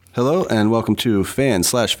Hello and welcome to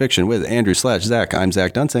Fan/Fiction with Andrew/Zach. I'm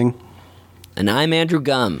Zach Dunsing. And I'm Andrew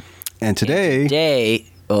Gum. And today...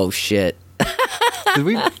 oh shit. Did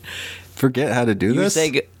we forget how to do this?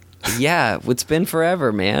 Yeah, it's been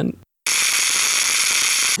forever, man.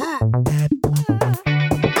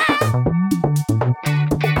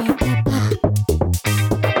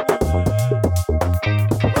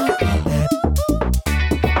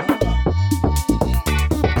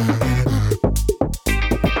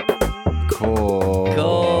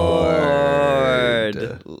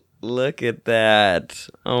 Look at that.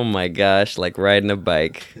 Oh my gosh, like riding a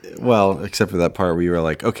bike. Well, except for that part where you were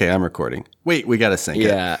like, okay, I'm recording. Wait, we got to sync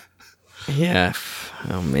it. Yeah.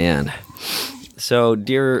 Oh man. So,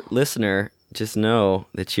 dear listener, just know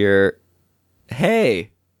that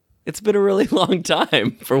hey, it's been a really long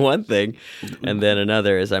time, for one thing. And then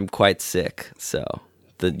another is I'm quite sick. So,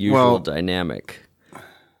 the usual dynamic.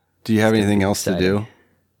 Do you have anything else to do?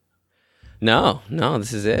 No,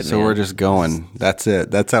 this is it. So man. We're just going. That's it.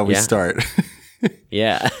 That's how we start.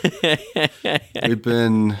 Yeah. We've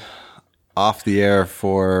been off the air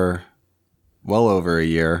for well over a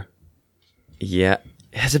year. Yeah.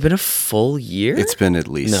 Has it been a full year? It's been at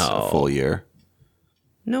least a full year.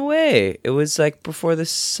 No way. It was like before the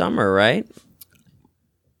summer, right?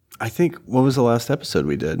 I think, what was the last episode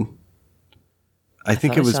we did? I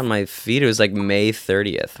think it was on my feed. It was like May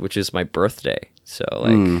 30th, which is my birthday. So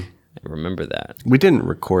like... I remember that. We didn't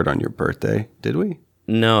record on your birthday, did we?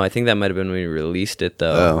 No, I think that might have been when we released it,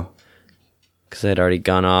 though. Oh. Because I'd already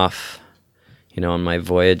gone off, on my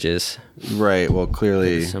voyages. Right. Well,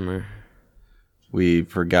 clearly, summer. We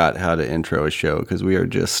forgot how to intro a show because we are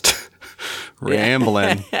just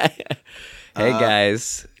rambling. Hey,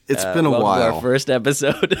 guys. It's been a while. To our first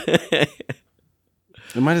episode. It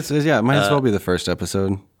might as well be the first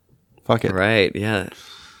episode. Fuck it. Right, yeah.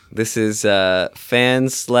 This is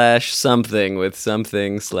fan/something with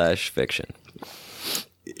something/fiction.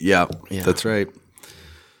 Yeah, that's right.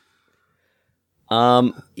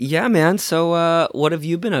 Yeah, man. So, what have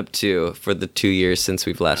you been up to for the 2 years since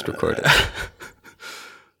we've last recorded?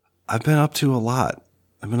 I've been up to a lot.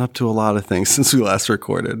 I've been up to a lot of things since we last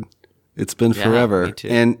recorded. It's been forever. Me too.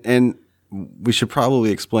 And we should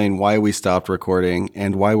probably explain why we stopped recording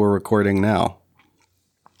and why we're recording now.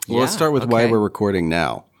 Well, let's start with why we're recording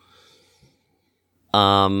now.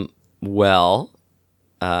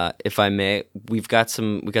 If I may, we got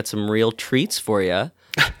some real treats for you.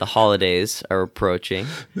 The holidays are approaching.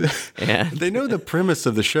 And they know the premise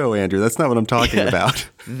of the show, Andrew. That's not what I'm talking about.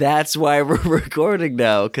 That's why we're recording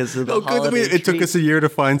now, because of the holiday treats. It took us a year to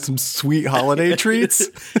find some sweet holiday treats?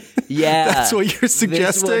 Yeah. That's what you're suggesting?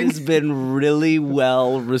 This one has been really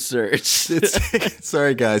well researched.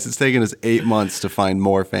 Sorry, guys. It's taken us 8 months to find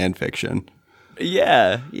more fan fiction.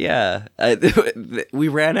 Yeah. We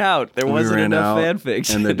ran out. There wasn't enough fan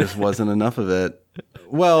fiction, and there just wasn't enough of it.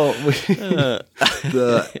 Well,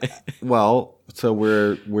 so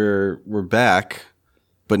we're back,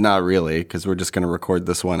 but not really, because we're just going to record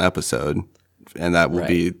this one episode, and that will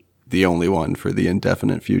be the only one for the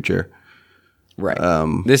indefinite future. Right.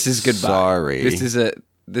 This is goodbye. Sorry.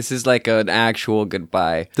 This is like an actual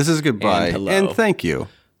goodbye. This is goodbye, and thank you.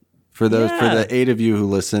 For the 8 of you who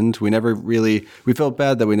listened, we felt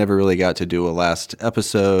bad that we never really got to do a last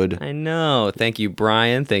episode. I know. Thank you,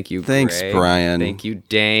 Brian. Thank you, Thanks, Greg. Brian. Thank you,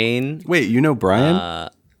 Dane. Wait, you know Brian?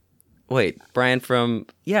 Brian from...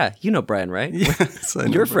 Yeah, you know Brian, right? Yes, I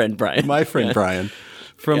know Your friend, Brian. My friend, Brian.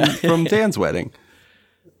 From Dan's wedding.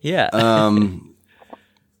 Yeah.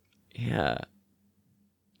 Yeah.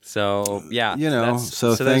 So, yeah.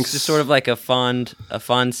 So thanks. That's just sort of like a fun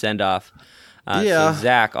send-off. So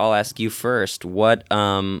Zach, I'll ask you first. What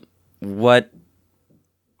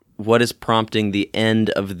is prompting the end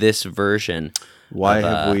of this version? Why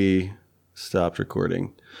have we stopped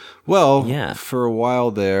recording? Well, for a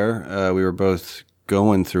while there, we were both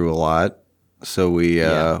going through a lot, so we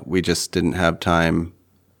just didn't have time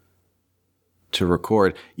to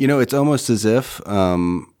record. It's almost as if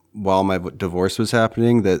while my divorce was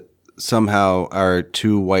happening, that somehow our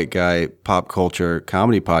two white guy pop culture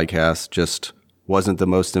comedy podcast just wasn't the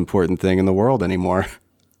most important thing in the world anymore.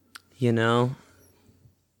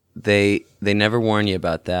 They never warn you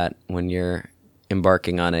about that when you're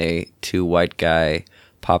embarking on a two white guy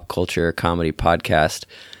pop culture comedy podcast,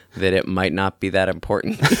 that it might not be that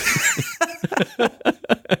important.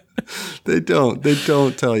 They don't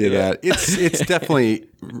tell you that. It's definitely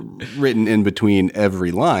written in between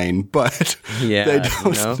every line, but they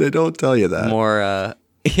don't tell you that.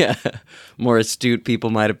 More astute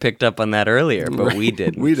people might have picked up on that earlier, but we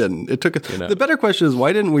didn't. We didn't. It took The better question is,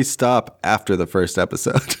 why didn't we stop after the first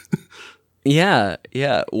episode? Yeah.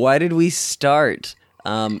 Why did we start?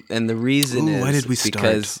 And the reason is why did we start?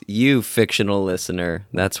 Because you, fictional listener,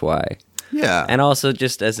 that's why. Yeah. And also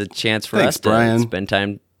just as a chance for Thanks, us to Brian.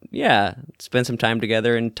 spend some time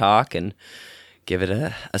together and talk and give it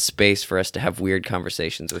a space for us to have weird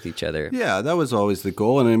conversations with each other. Yeah, that was always the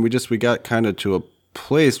goal. And then we got kind of to a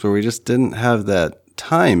place where we just didn't have that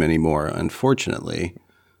time anymore, unfortunately.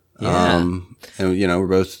 Yeah. And,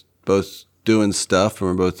 we're both doing stuff and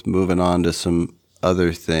we're both moving on to some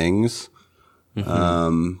other things.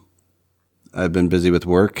 Mm-hmm. I've been busy with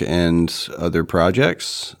work and other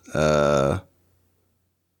projects.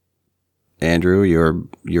 Andrew,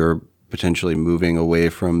 you're potentially moving away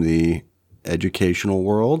from the educational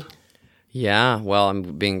world. Yeah, well, I'm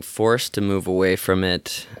being forced to move away from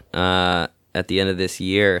it at the end of this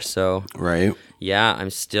year. So, right. Yeah, I'm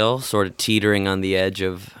still sort of teetering on the edge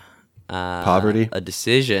of poverty, a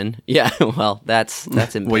decision. Yeah, well, that's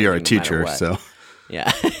well, you're a teacher, so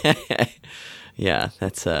yeah, yeah,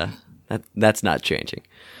 that's not changing.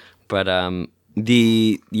 But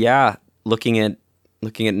looking at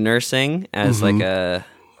nursing as like a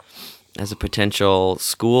potential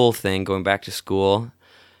school thing, going back to school.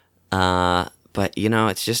 But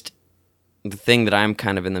it's just the thing that I'm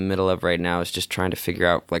kind of in the middle of right now is just trying to figure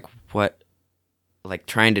out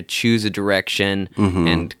trying to choose a direction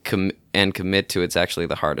and commit to it's actually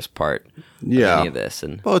the hardest part. Yeah. Of any of this.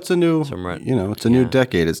 And well, it's a new, it's a new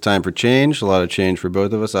decade. It's time for change. A lot of change for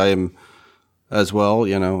both of us. I am as well,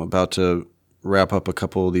 about to wrap up a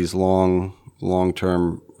couple of these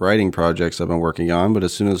long-term writing projects I've been working on. But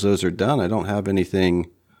as soon as those are done, I don't have anything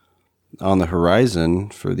on the horizon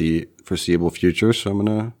for the foreseeable future. So I'm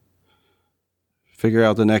going to figure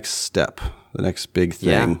out the next step, the next big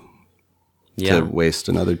thing to waste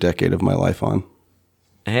another decade of my life on.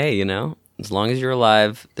 Hey, as long as you're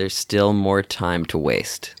alive, there's still more time to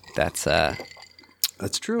waste. That's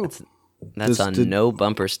true. That's no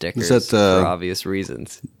bumper stickers for obvious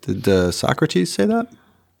reasons. Did Socrates say that?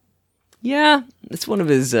 Yeah, it's one of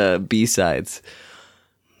his B-sides.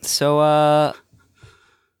 So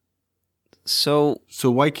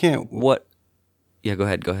why can't what? Yeah, go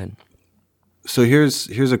ahead. So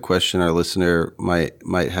here's a question our listener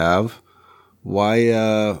might have.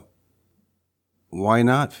 Why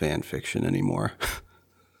not fan fiction anymore?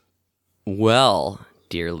 Well,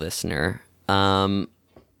 dear listener,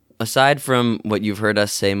 aside from what you've heard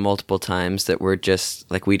us say multiple times, that we're just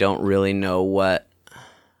we don't really know what.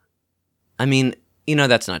 I mean,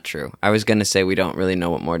 that's not true. I was going to say we don't really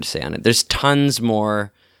know what more to say on it. There's tons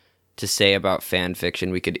more to say about fan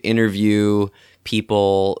fiction. We could interview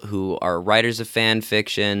people who are writers of fan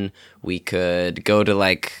fiction. We could go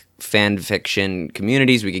to fan fiction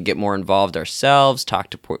communities. We could get more involved ourselves, talk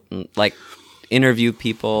to interview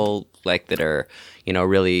people that are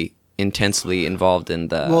really intensely involved in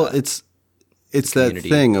the well, it's that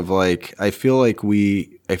thing of I feel like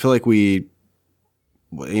we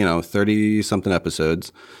 30 something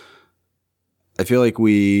episodes. I feel like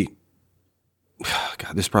we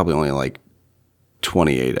God, there's probably only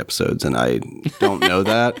 28 episodes, and I don't know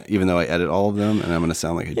that, even though I edit all of them, and I'm going to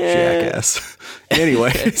sound like a jackass.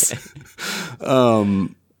 Anyways.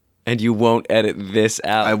 And you won't edit this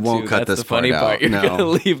out. I won't cut this part out. Part. You're going to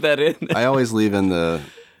leave that in. I always leave in the,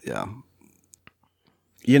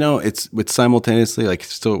 it's simultaneously, I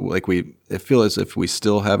feel as if we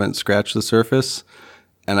still haven't scratched the surface,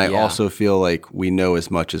 and I also feel like we know as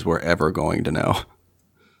much as we're ever going to know.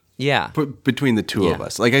 Yeah. Between the two of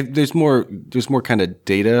us. There's more kind of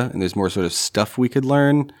data and there's more sort of stuff we could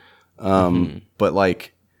learn. But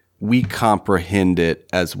we comprehend it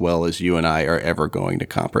as well as you and I are ever going to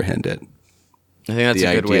comprehend it. I think that's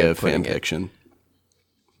a good way of putting fan fiction.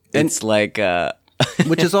 And it's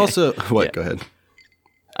which is also what? Go ahead.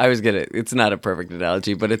 It's not a perfect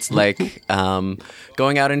analogy, but it's going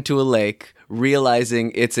out into a lake,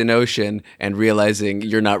 realizing it's an ocean, and realizing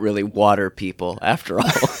you're not really water people after all.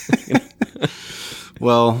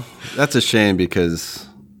 Well, that's a shame because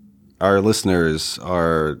our listeners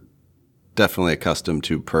are definitely accustomed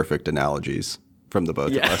to perfect analogies from the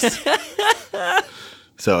both of us.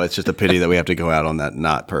 So it's just a pity that we have to go out on that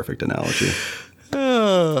not perfect analogy.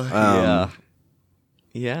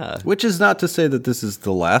 Yeah. Which is not to say that this is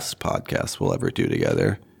the last podcast we'll ever do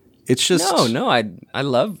together. It's just no. I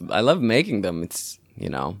love making them. It's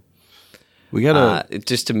we gotta. It's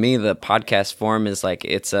just, to me, the podcast form is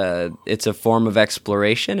it's a form of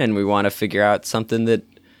exploration, and we want to figure out something that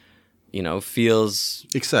feels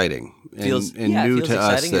exciting and new to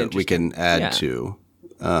us that we can add to.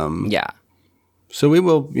 So we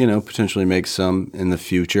will potentially make some in the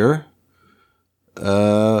future,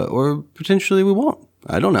 or potentially we won't.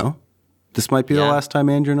 I don't know. this might be the last time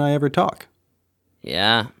Andrew and I ever talk.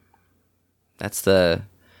 Yeah. That's the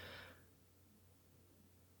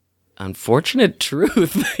unfortunate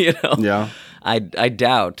truth, you know. Yeah. I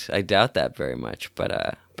doubt that very much,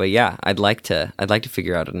 but yeah, I'd like to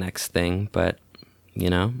figure out a next thing, but you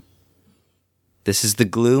know, this is the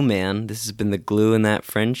glue, man. This has been the glue in that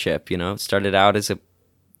friendship, you know. It started out as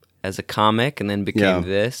a comic and then became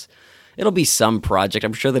this. It'll be some project.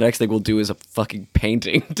 I'm sure the next thing we'll do is a fucking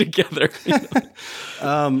painting together. You know?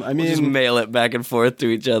 I mean, we'll just mail it back and forth to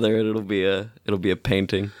each other, and it'll be a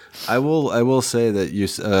painting. I will say that you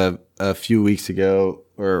a few weeks ago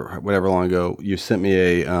or whatever long ago, you sent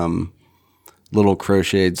me a little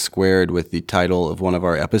crocheted squared with the title of one of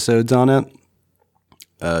our episodes on it.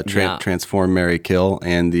 Transform, Marry, Kill,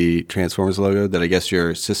 and the Transformers logo that I guess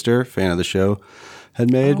your sister, fan of the show,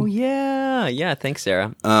 had made. Oh yeah. Thanks,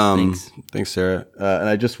 Sarah. Thanks, Sarah. And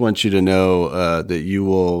I just want you to know that you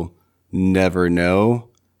will never know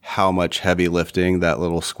how much heavy lifting that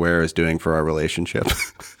little square is doing for our relationship.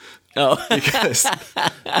 Oh, because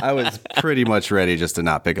I was pretty much ready just to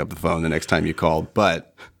not pick up the phone the next time you called,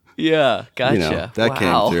 but yeah, gotcha. You know, that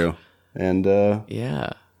came through, and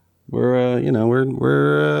yeah, we're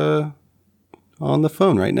on the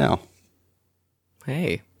phone right now.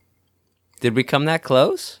 Hey, did we come that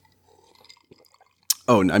close?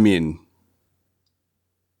 Oh, I mean,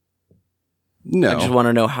 no. I just want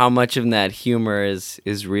to know how much of that humor is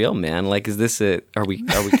real, man. Like, is this are we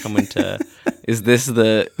coming to? Is this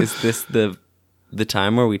the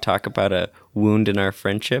time where we talk about a wound in our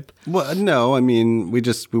friendship? Well, no. I mean, we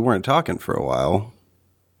weren't talking for a while.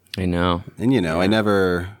 I know, and I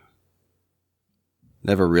never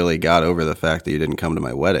really got over the fact that you didn't come to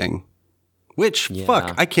my wedding. Which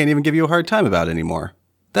fuck, I can't even give you a hard time about anymore.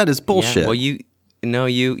 That is bullshit. Yeah, well,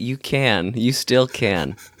 you can. You still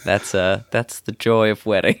can. That's the joy of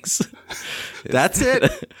weddings. That's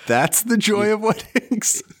it? That's the joy of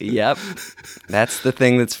weddings? Yep. That's the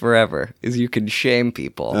thing that's forever, is you can shame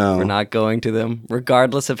people for not going to them,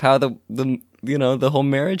 regardless of how the whole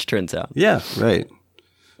marriage turns out. Yeah, right.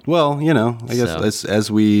 Well, I guess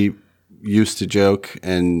as we used to joke,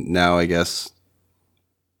 and now I guess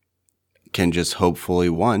can just hopefully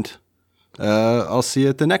want, I'll see you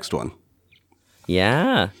at the next one.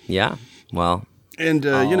 Yeah. Well, and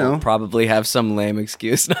I'll probably have some lame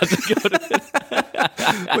excuse not to go to it.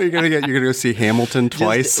 Well, you're gonna go see Hamilton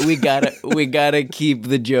twice. We gotta keep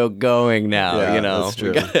the joke going now. Yeah, that's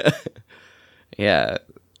true. Yeah,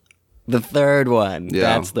 the third one. Yeah.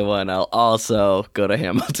 That's the one I'll also go to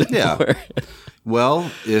Hamilton for.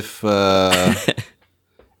 Well, if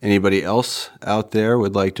anybody else out there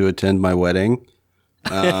would like to attend my wedding,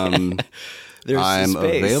 I'm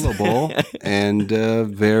available and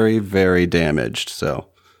very, very damaged. So,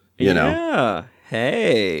 Yeah.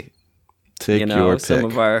 Hey. Take your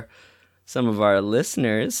pick. Some of our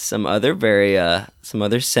listeners, some other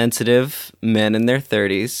sensitive men in their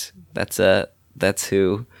 30s. That's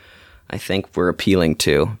who I think we're appealing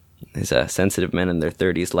to. Is sensitive men in their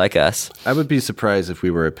 30s like us. I would be surprised if we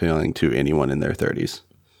were appealing to anyone in their 30s.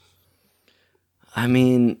 I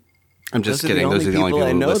mean, I'm just kidding. Those are the only people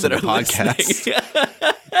who listen to podcasts.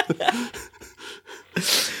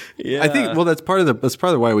 Yeah. I think. Well, that's part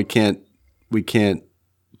of why we can't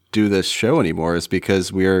do this show anymore, is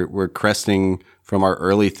because we're cresting from our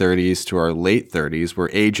early 30s to our late 30s. We're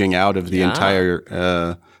aging out of the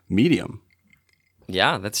entire medium.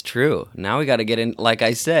 Yeah, that's true. Now we got to get in, like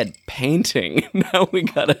I said, painting. Now we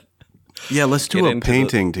got to. Yeah, let's do a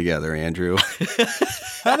painting together, Andrew.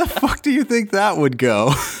 How the fuck do you think that would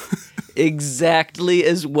go? Exactly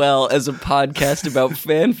as well as a podcast about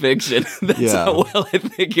fan fiction. That's how well I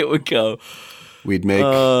think it would go. We'd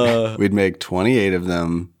make 28 of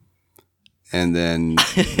them, and then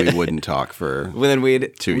we wouldn't talk for 2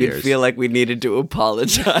 years. We'd feel like we needed to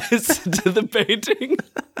apologize to the painting.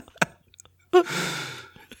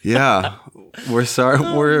 Yeah, we're sorry.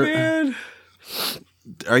 Man.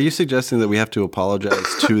 Are you suggesting that we have to apologize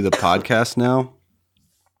to the podcast now?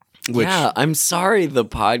 Yeah, I'm sorry, the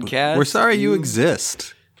podcast. We're sorry you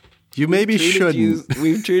exist. You maybe shouldn't.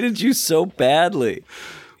 We've treated you so badly.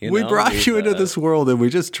 We brought you into this world and we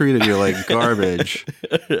just treated you like garbage.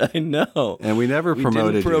 I know. And we never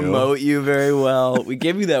promoted you. We didn't promote you very well. We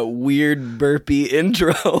gave you that weird burpy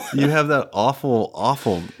intro. You have that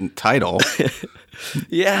awful title.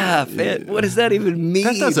 Yeah, what does that even mean?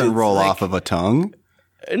 That doesn't roll off of a tongue.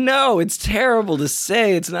 No, it's terrible to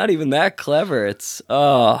say. It's not even that clever. It's,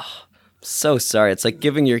 so sorry. It's like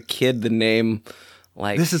giving your kid the name...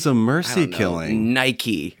 Like, this is a mercy killing.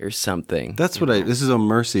 Nike or something. That's what this is a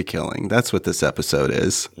mercy killing. That's what this episode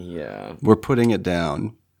is. Yeah. We're putting it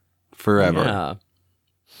down forever.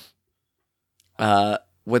 Yeah.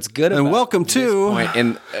 What's good about welcome this to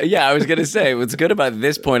point I was gonna say what's good about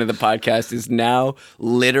this point of the podcast is now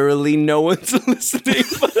literally no one's listening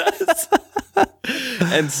but us.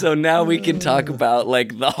 And so now we can talk about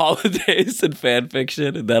like the holidays and fan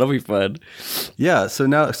fiction, and that'll be fun. Yeah.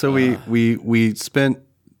 So we spent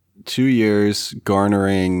 2 years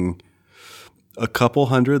garnering a couple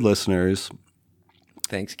hundred listeners.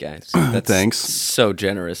 Thanks, guys. That's Thanks. So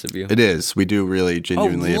generous of you. It is. We do really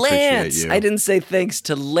genuinely appreciate you. I didn't say thanks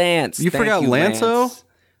to Lance. You forgot Lance-o? Lance.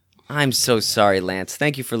 I'm so sorry, Lance.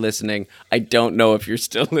 Thank you for listening. I don't know if you're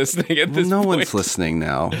still listening at this point. No one's listening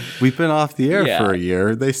now. We've been off the air for a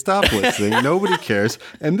year. They stopped listening. Nobody cares.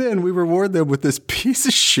 And then we reward them with this piece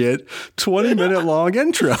of shit 20-minute long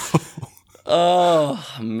intro. Oh,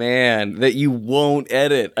 man. That you won't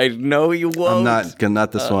edit. I know you won't.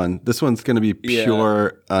 Not this one. This one's going to be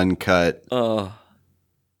pure, uncut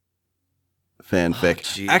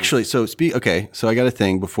fanfic. Actually, so I got a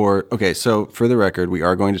thing before. Okay, so for the record, we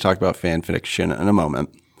are going to talk about fan fiction in a moment.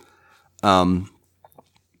 And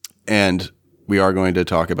we are going to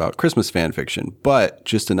talk about Christmas fan fiction. But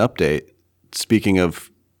just an update, speaking of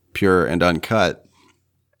pure and uncut,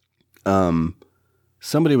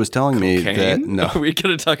 somebody was telling me that Are we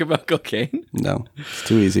going to talk about cocaine? No, it's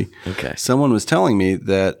too easy. Okay. Someone was telling me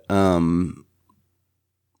that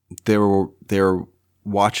they were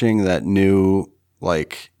watching that new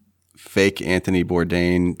like fake Anthony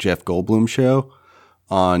Bourdain Jeff Goldblum show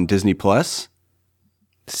on Disney Plus.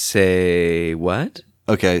 Say what?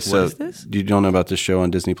 Okay, so what is this? You don't know about this show on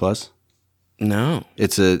Disney Plus? No.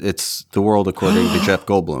 It's The World According to Jeff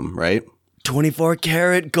Goldblum, right? 24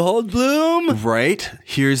 karat Goldblum? Right.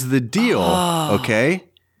 Here's the deal, okay?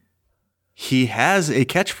 He has a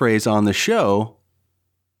catchphrase on the show,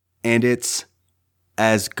 and it's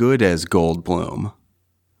as good as Goldblum,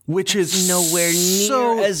 which is nowhere near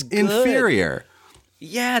so as good. inferior.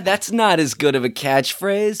 Yeah, that's not as good of a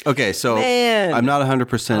catchphrase. Okay, so Man. I'm not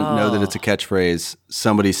 100% know that it's a catchphrase.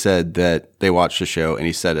 Somebody said that they watched the show, and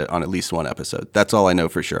he said it on at least one episode. That's all I know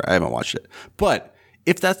for sure. I haven't watched it. But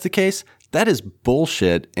if that's the case, that is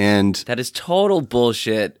bullshit. And that is total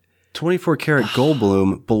bullshit. 24 karat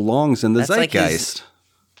Goldblum belongs in the zeitgeist.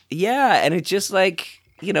 And it's just like,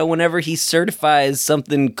 whenever he certifies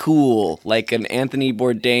something cool, like an Anthony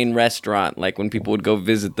Bourdain restaurant, like when people would go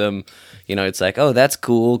visit them, it's like, oh, that's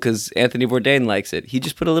cool because Anthony Bourdain likes it. He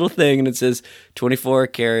just put a little thing and it says 24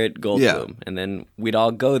 karat Goldblum. And then we'd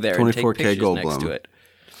all go there and take pictures Goldblum. next to it.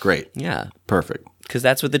 Great. Yeah. Perfect. Because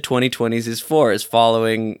that's what the 2020s is for, is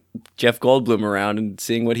following Jeff Goldblum around and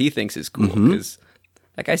seeing what he thinks is cool. Because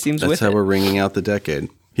that guy seems with it. That's how we're ringing out the decade.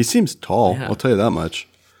 He seems tall. Yeah. I'll tell you that much.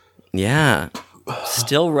 Yeah.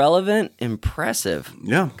 Still relevant. Impressive.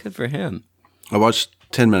 Yeah. Good for him. I watched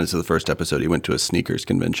 10 minutes of the first episode. He went to a sneakers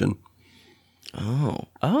convention.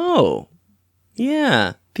 Oh.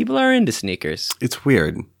 Yeah. People are into sneakers. It's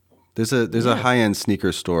weird. There's a high-end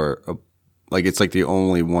sneaker store. It's like the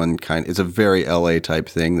only one kind. It's a very LA type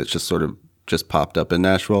thing that's just sort of just popped up in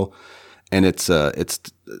Nashville. And it's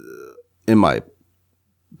in my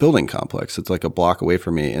building complex. It's like a block away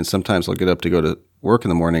from me. And sometimes I'll get up to go to work in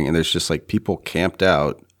the morning and there's just like people camped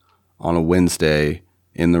out on a Wednesday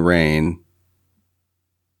in the rain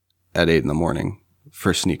at 8 a.m.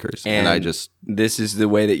 for sneakers. And I just... This is the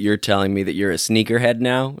way that you're telling me that you're a sneakerhead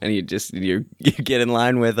now, and you get in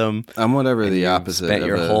line with them. I'm whatever the opposite of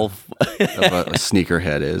a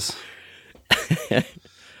sneakerhead is.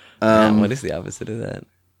 What is the opposite of that?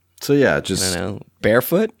 So yeah, just... I don't know.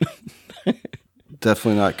 Barefoot?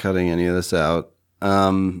 Definitely not cutting any of this out.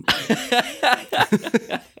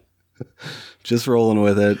 Just rolling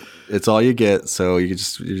with it. It's all you get. So we're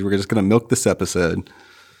just going to milk this episode.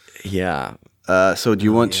 Yeah. So do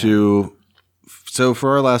you want to... So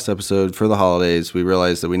for our last episode, for the holidays, we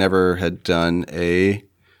realized that we never had done a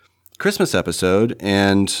Christmas episode.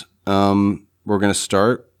 And we're going to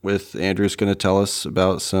start with Andrew's going to tell us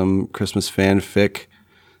about some Christmas fanfic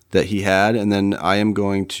that he had. And then I'm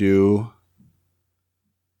going to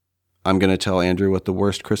tell Andrew what the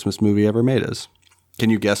worst Christmas movie ever made is. Can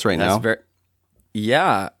you guess right now?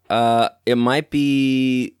 It might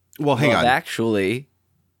be... Well, hang on. Actually...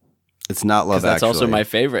 It's not Love Actually. That's also my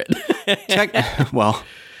favorite. Well,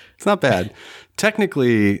 it's not bad.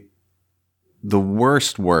 Technically,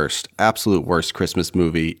 the absolute worst Christmas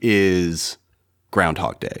movie is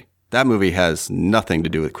Groundhog Day. That movie has nothing to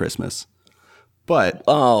do with Christmas. But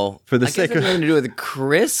for the sake of nothing to do with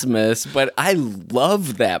Christmas, but I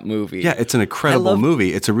love that movie. Yeah, it's an incredible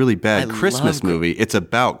movie. It's a really bad Christmas movie. It's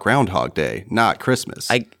about Groundhog Day, not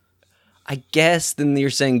Christmas. I I guess then you're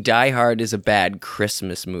saying Die Hard is a bad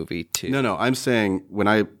Christmas movie too. No. I'm saying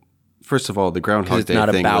first of all, the Groundhog Day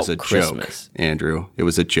thing was a Christmas. joke, Andrew. It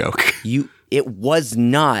was a joke. It was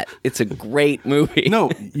not. It's a great movie. No,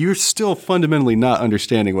 you're still fundamentally not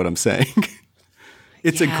understanding what I'm saying.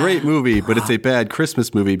 It's a great movie, but it's a bad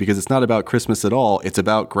Christmas movie because it's not about Christmas at all. It's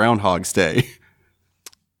about Groundhog's Day.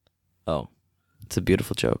 Oh, it's a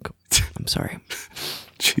beautiful joke. I'm sorry.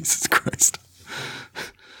 Jesus Christ.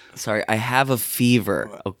 Sorry, I have a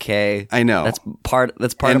fever, okay? I know. That's part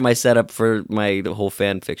of my setup for my whole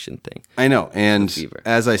fan fiction thing. I know. And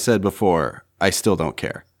as I said before, I still don't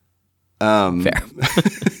care. Fair.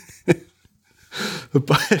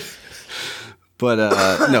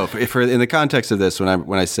 But no, for in the context of this,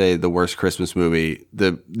 when I say the worst Christmas movie,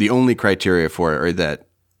 the only criteria for it are that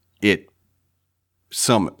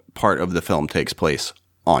some part of the film takes place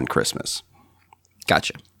on Christmas.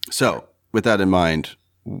 Gotcha. So, with that in mind,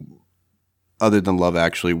 other than Love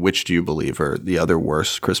Actually, which do you believe are the other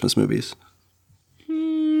worst Christmas movies?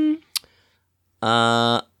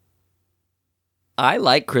 I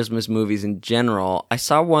like Christmas movies in general. I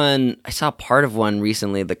saw part of one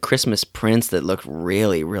recently, The Christmas Prince, that looked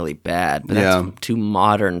really, really bad. But that's too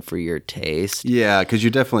modern for your taste. Yeah, because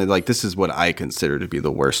you definitely this is what I consider to be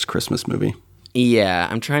the worst Christmas movie. Yeah,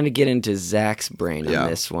 I'm trying to get into Zach's brain on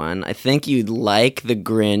this one. I think you'd like The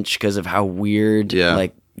Grinch because of how weird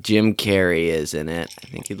Jim Carrey is in it. I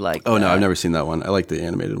think you'd like that. Oh, no, I've never seen that one. I like the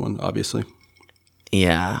animated one, obviously.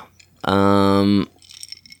 Yeah. I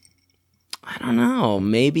don't know.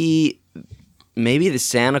 Maybe the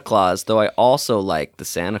Santa Claus, though I also like the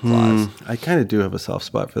Santa Claus. I kind of do have a soft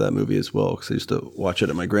spot for that movie as well because I used to watch it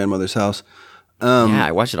at my grandmother's house. Yeah,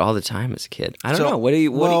 I watched it all the time as a kid. I don't know. What do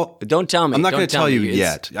you? Don't tell me. I'm not going to tell you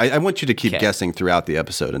yet. I want you to keep guessing throughout the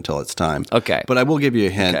episode until it's time. Okay. But I will give you a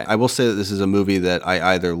hint. Okay. I will say that this is a movie that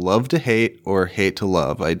I either love to hate or hate to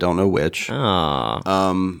love. I don't know which.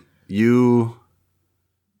 Oh. You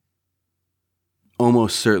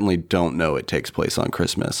almost certainly don't know it takes place on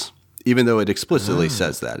Christmas, even though it explicitly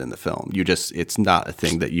says that in the film. It's not a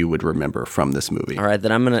thing that you would remember from this movie. All right,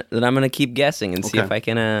 then I'm gonna keep guessing and see if I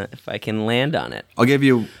can land on it. I'll give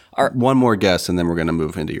you one more guess, and then we're gonna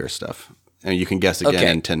move into your stuff, and you can guess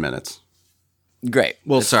again in 10 minutes. Great.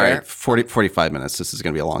 Well, sorry, 45 minutes. This is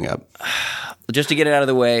gonna be a long ep. Just to get it out of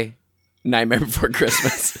the way. Nightmare Before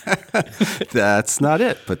Christmas. That's not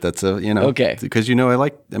it, but that's okay, because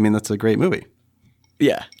that's a great movie.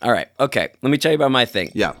 Yeah. All right. Okay. Let me tell you about my thing.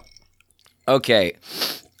 Yeah. Okay.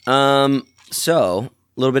 So a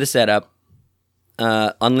little bit of setup.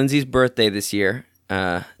 On Lindsay's birthday this year,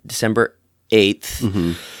 December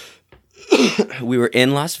 8th, we were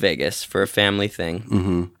in Las Vegas for a family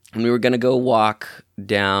thing. And we were going to go walk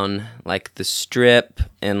down the strip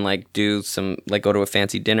and do some go to a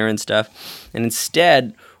fancy dinner and stuff. And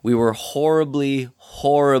instead, we were horribly,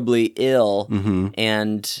 horribly ill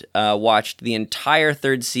and watched the entire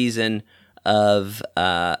third season of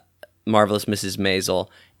Marvelous Mrs. Maisel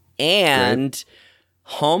and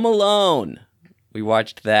Home Alone. We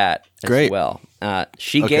watched that as well.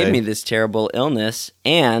 She gave me this terrible illness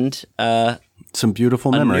and some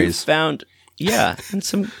beautiful memories. And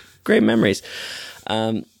some great memories.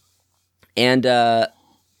 And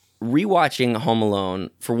rewatching Home Alone,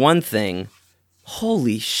 for one thing,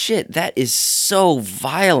 holy shit, that is so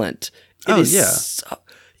violent.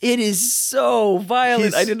 It is so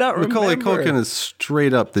violent. I did not remember. Macaulay Culkin is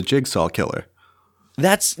straight up the Jigsaw Killer.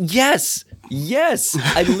 Yes.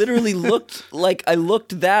 I literally looked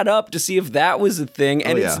that up to see if that was a thing,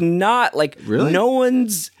 and it's not. Really? No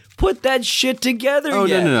one's put that shit together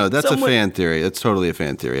yet. No. That's a fan theory. That's totally a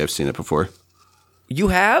fan theory. I've seen it before. You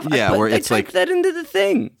have? Yeah, where it's typed that into the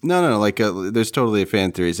thing. No. There's totally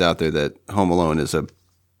fan theories out there that Home Alone is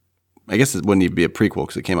I guess it wouldn't even be a prequel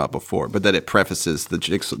because it came out before, but that it prefaces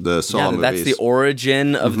the Saw movies. That's the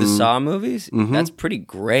origin of the Saw movies? That's pretty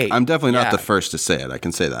great. I'm definitely not the first to say it. I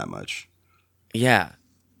can say that much. Yeah.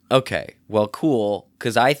 Okay. Well, cool,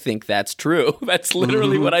 because I think that's true. That's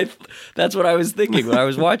literally that's what I was thinking when I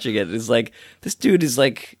was watching it. It's this dude is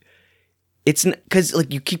it's because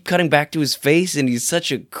you keep cutting back to his face and he's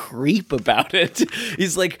such a creep about it.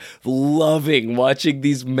 He's loving watching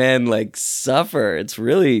these men suffer. It's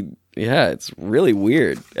really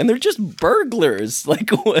weird. And they're just burglars.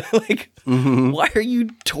 Why are you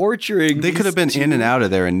torturing? They could have been in and out of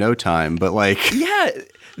there in no time, but yeah,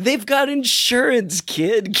 they've got insurance,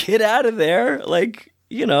 kid. Get out of there.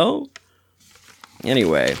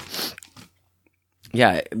 Anyway.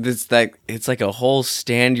 Yeah, it's a whole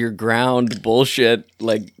stand your ground bullshit.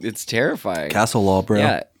 It's terrifying. Castle Law, bro.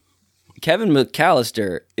 Yeah. Kevin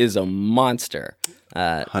McAllister is a monster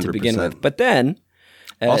to begin with. But then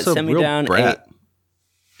also sent me down brat.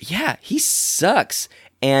 Yeah, he sucks.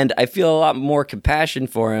 And I feel a lot more compassion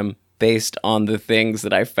for him based on the things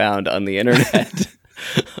that I found on the internet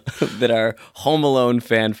that are Home Alone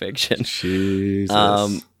fan fiction.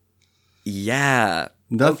 Jesus. Yeah.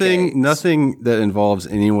 Nothing that involves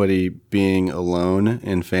anybody being alone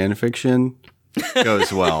in fan fiction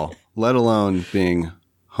goes well, let alone being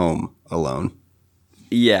home alone.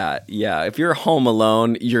 Yeah. If you're home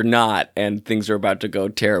alone, you're not, and things are about to go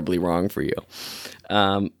terribly wrong for you.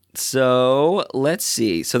 So let's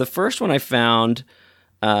see. So the first one I found,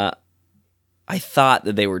 I thought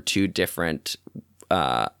that they were two different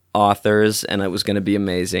authors, and it was going to be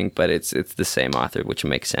amazing, but it's the same author, which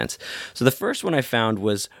makes sense. So the first one I found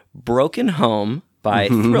was Broken Home by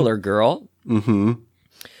Thriller Girl,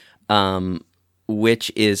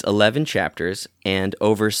 which is 11 chapters and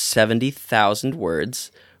over 70,000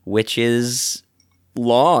 words, which is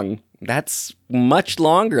long. That's much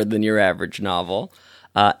longer than your average novel.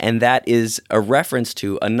 And that is a reference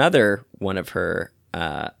to another one of her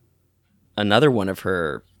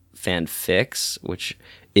fanfics, which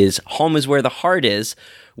is Home is Where the Heart Is,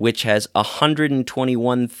 which has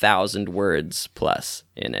 121,000 words plus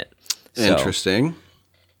in it. Interesting.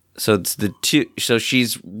 So it's the two. So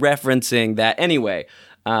she's referencing that anyway.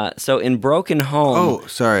 So in Broken Home. Oh,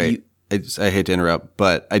 sorry. I hate to interrupt,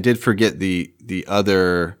 but I did forget the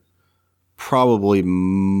other probably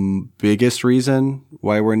biggest reason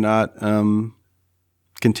why we're not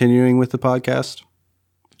continuing with the podcast.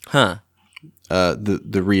 Huh.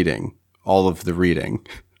 The reading, all of the reading.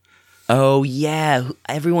 Oh yeah,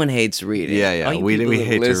 everyone hates reading. Yeah. We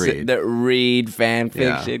hate to read. That read fan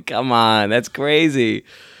fiction. Yeah. Come on, that's crazy.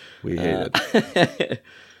 We hate it.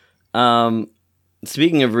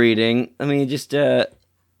 Speaking of reading, let me just I'm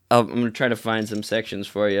gonna try to find some sections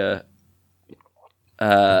for you.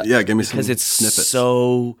 Give me some because it's snippets.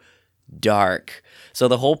 So dark. So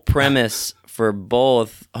the whole premise for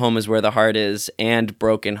both Home is Where the Heart Is and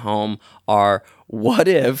Broken Home are, what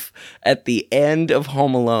if at the end of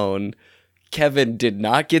Home Alone, Kevin did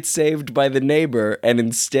not get saved by the neighbor and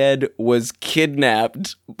instead was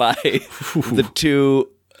kidnapped by the two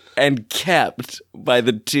and kept by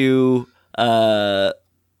the two,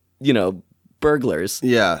 burglars.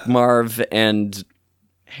 Yeah. Marv and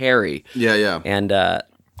Harry. Yeah. And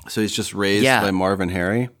so he's just raised by Marv and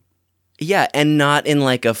Harry? Yeah, and not in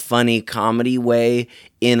like a funny comedy way,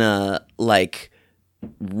 in a like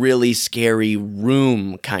really scary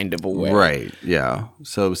room kind of a way. Right, yeah.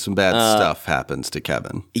 So some bad stuff happens to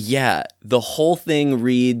Kevin. Yeah, the whole thing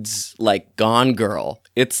reads like Gone Girl.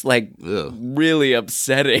 It's like really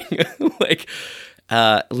upsetting. Like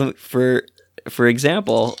for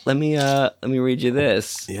example, let me read you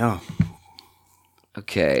this. Yeah.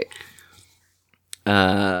 Okay.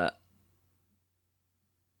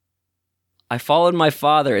 I followed my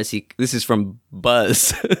father as he... This is from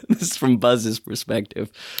Buzz. This is from Buzz's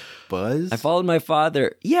perspective. Buzz? I followed my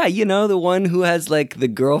father. Yeah, the one who has like the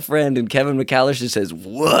girlfriend, and Kevin McAllister says,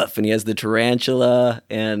 woof, and he has the tarantula,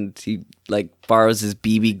 and he like borrows his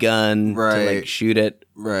BB gun to like shoot it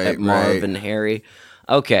at Marv and Harry.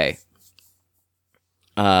 Okay.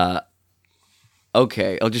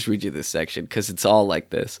 Okay, I'll just read you this section because it's all like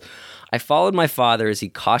this. I followed my father as he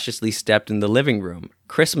cautiously stepped in the living room.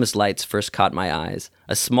 Christmas lights first caught my eyes.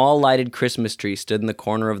 A small lighted Christmas tree stood in the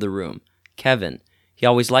corner of the room. Kevin. He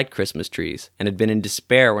always liked Christmas trees and had been in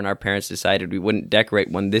despair when our parents decided we wouldn't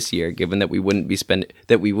decorate one this year, given that we would be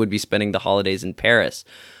spending the holidays in Paris.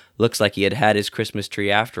 Looks like he had had his Christmas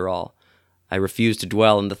tree after all. I refused to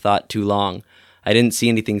dwell on the thought too long. I didn't see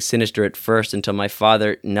anything sinister at first until my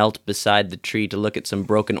father knelt beside the tree to look at some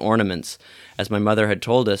broken ornaments. As my mother had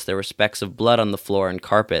told us, there were specks of blood on the floor and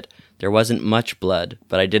carpet. There wasn't much blood,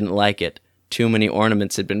 but I didn't like it. Too many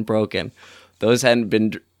ornaments had been broken. Those hadn't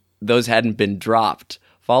been dropped.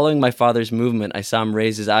 Following my father's movement, I saw him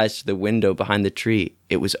raise his eyes to the window behind the tree.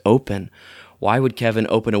 It was open. Why would Kevin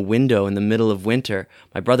open a window in the middle of winter?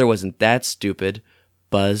 My brother wasn't that stupid.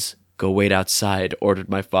 Buzz, go wait outside, ordered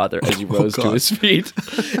my father as he rose to his feet.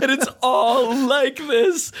 And it's all like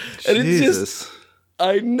this. And Jesus. It's just,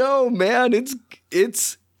 I know, man.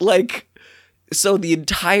 It's like, so the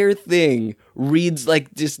entire thing reads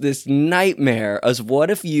like just this nightmare as what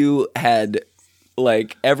if you had,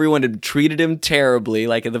 like, everyone had treated him terribly,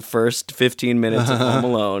 like in the first 15 minutes of Home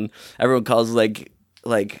Alone. Everyone calls like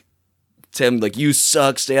Tim, like, you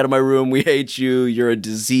suck, stay out of my room, we hate you, you're a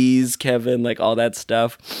disease, Kevin, like all that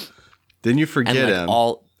stuff. Then you forget him.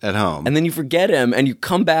 at home. And then you forget him and you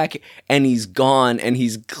come back and he's gone and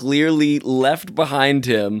he's clearly left behind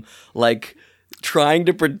him, like trying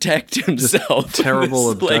to protect himself. Terrible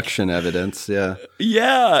abduction evidence. Yeah.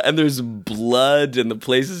 Yeah. And there's blood and the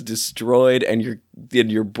place is destroyed and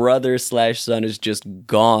your brother / son is just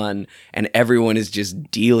gone and everyone is just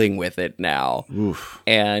dealing with it now. Oof.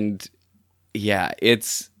 And yeah,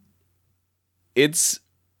 it's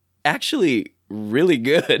actually really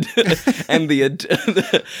good. and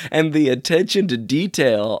the attention to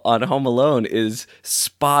detail on Home Alone is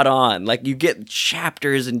spot on. Like you get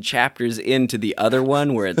chapters and chapters into the other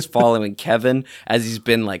one where it's following Kevin as he's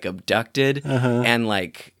been like abducted and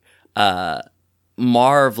like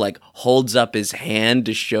Marv like holds up his hand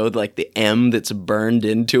to show like the M that's burned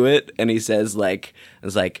into it and he says like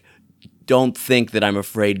it's like don't think that I'm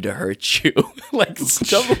afraid to hurt you. Like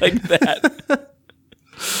stuff like that.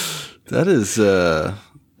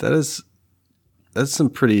 That's some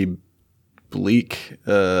pretty bleak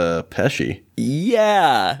Pesci.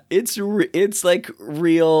 Yeah, it's like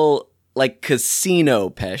real like casino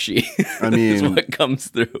Pesci. I mean, is what comes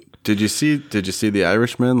through. Did you see The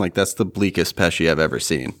Irishman? Like that's the bleakest Pesci I've ever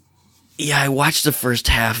seen. Yeah, I watched the first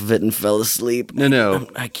half of it and fell asleep. No.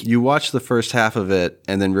 You watched the first half of it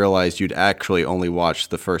and then realized you'd actually only watched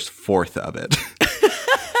the first fourth of it.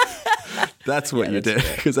 That's what you did,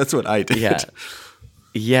 because that's what I did.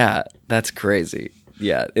 Yeah, that's crazy.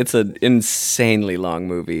 Yeah, it's an insanely long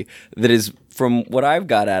movie that is, from what I've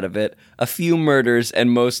got out of it, a few murders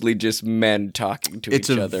and mostly just men talking to each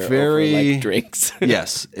other over like drinks.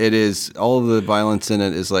 Yes, it is. All of the violence in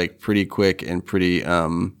it is like pretty quick and pretty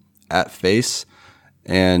at face,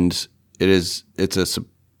 and it's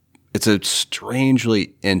a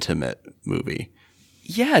strangely intimate movie.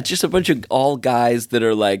 Yeah, it's just a bunch of all guys that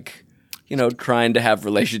are like, you know, trying to have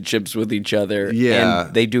relationships with each other. Yeah.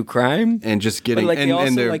 And they do crime. And just getting... But like, they also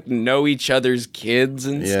and like know each other's kids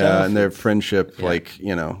and stuff. Yeah, and their friendship, like,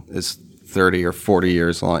 you know, is 30 or 40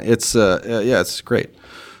 years long. It's, it's great.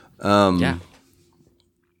 Back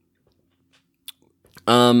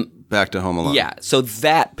to Home Alone. Yeah, so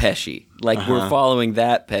that Pesci. Like, we're following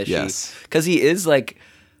that Pesci. Yes. Because he is like...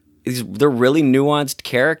 they're really nuanced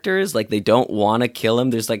characters. Like they don't want to kill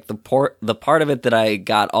him. There's like the part of it that I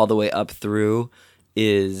got all the way up through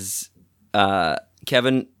is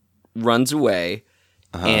Kevin runs away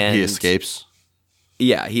and he escapes.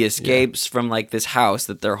 Yeah, he escapes from like this house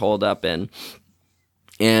that they're holed up in,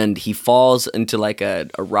 and he falls into like a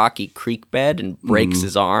rocky creek bed and breaks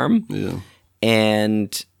his arm. Yeah,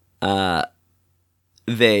 and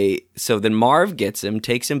so then Marv gets him,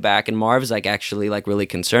 takes him back, and Marv's like actually like really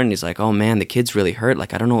concerned. He's like, oh man, the kid's really hurt.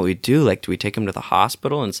 Like, I don't know what we do. Like, do we take him to the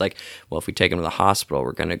hospital? And it's like, well, if we take him to the hospital,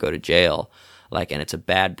 we're going to go to jail. Like, and it's a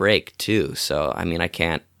bad break too. So, I mean, I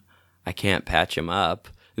can't patch him up.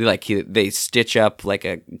 Like they stitch up like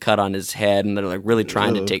a cut on his head and they're like really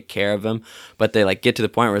trying to take care of him. But they like get to the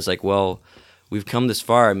point where it's like, well, we've come this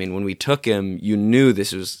far. I mean, when we took him, you knew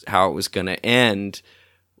this was how it was going to end.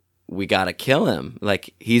 We gotta kill him.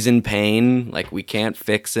 Like, he's in pain. Like, we can't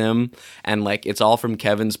fix him. And, like, it's all from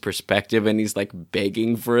Kevin's perspective, and he's, like,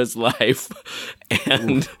 begging for his life.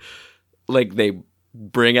 And, like, they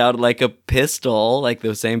bring out, like, a pistol, like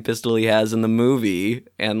the same pistol he has in the movie,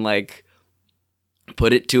 and, like,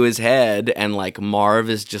 put it to his head. And, like, Marv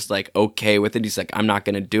is just, like, okay with it. He's like, I'm not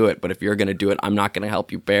gonna do it, but if you're gonna do it, I'm not gonna help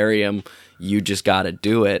you bury him. You just gotta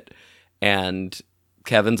do it. And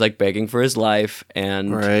Kevin's like begging for his life,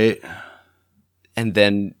 and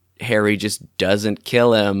then Harry just doesn't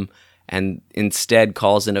kill him and instead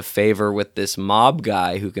calls in a favor with this mob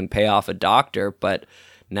guy who can pay off a doctor, but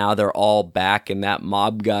now they're all back in that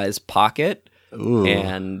mob guy's pocket. Ooh.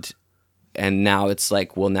 And now it's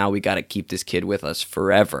like, well, now we got to keep this kid with us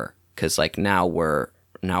forever, cuz like now we're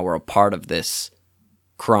a part of this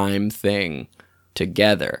crime thing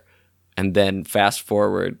together. And then fast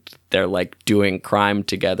forward, they're like doing crime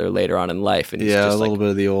together later on in life. And yeah, just a little bit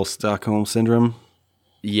of the old Stockholm syndrome.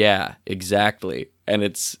 Yeah, exactly. And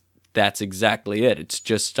that's exactly it. It's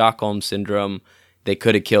just Stockholm syndrome. They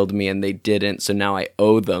could have killed me and they didn't, so now I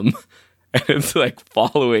owe them. And it's like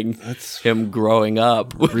following him growing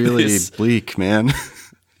up. Really bleak, man.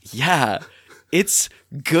 Yeah. It's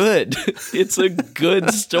good. It's a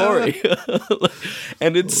good story.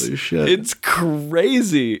 And it's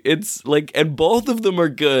crazy. It's like, and both of them are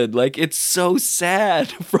good. Like, it's so sad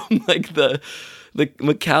from like the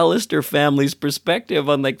McAllister family's perspective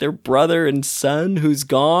on like their brother and son who's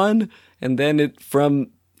gone. And then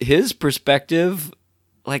from his perspective,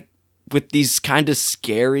 like with these kind of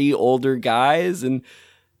scary older guys, and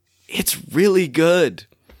it's really good.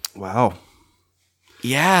 Wow.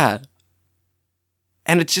 Yeah.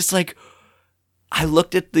 And it's just like, I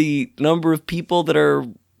looked at the number of people that are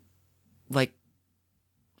like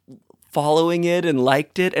following it and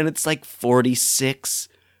liked it, and it's like 46.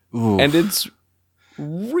 Oof. And it's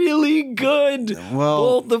really good.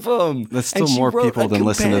 Well, both of them. That's still more people than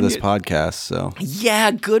listen to this podcast. So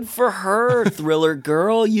yeah, good for her, Thriller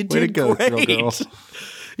Girl. You did Way to go, great. Girl.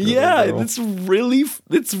 Yeah, Girl. It's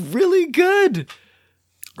really good.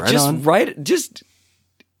 Just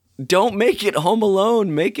don't make it Home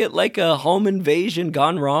Alone. Make it like a home invasion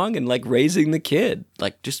gone wrong and like raising the kid.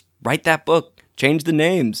 Like just write that book, change the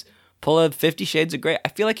names, pull out 50 Shades of Grey. I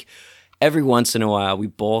feel like every once in a while we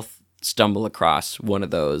both stumble across one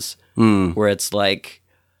of those where it's like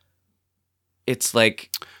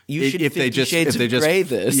you should if 50 Shades of Grey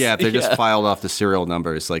this. Yeah, if they just filed off the serial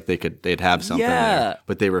numbers, like they'd have something there,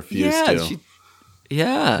 but they refuse to.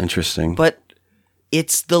 Interesting. But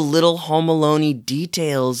it's the little Home Alone-y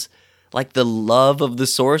details, like the love of the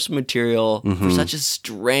source material for such a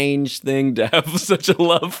strange thing to have such a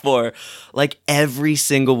love for. Like every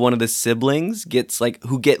single one of the siblings gets like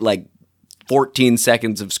 14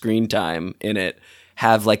 seconds of screen time in it,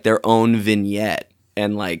 have like their own vignette,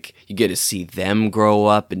 and like you get to see them grow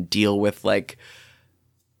up and deal with like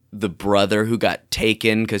the brother who got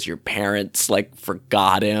taken because your parents like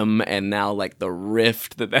forgot him, and now like the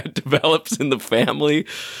rift that develops in the family.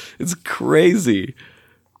 It's crazy.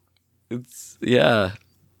 It's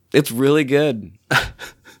really good.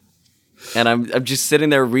 And I'm just sitting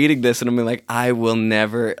there reading this, and I'm like, I will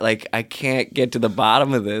never, like, I can't get to the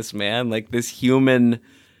bottom of this, man. Like, this human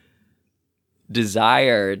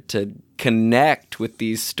desire to connect with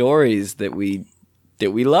these stories that we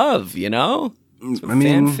love, you know? That's what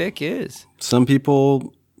fanfic is. Some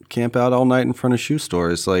people camp out all night in front of shoe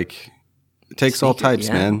stores. Like, it takes all types,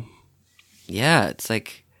 man. Yeah, it's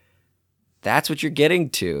like, that's what you're getting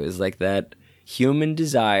to, is like that human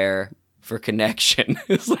desire for connection.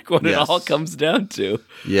 It's like what it all comes down to.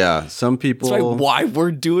 Yeah, some people. That's like why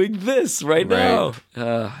we're doing this right now.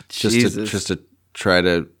 Just to try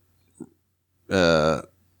to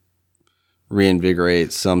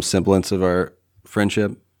reinvigorate some semblance of our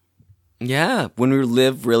friendship. Yeah, when we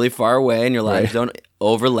live really far away and your lives don't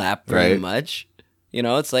overlap very much. You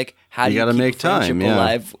know, it's like how do you gotta keep make time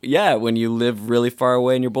alive? Yeah, when you live really far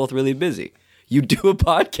away and you're both really busy. You do a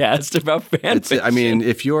podcast about fanfiction. I mean,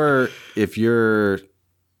 if you're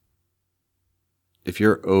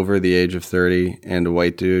over the age of 30 and a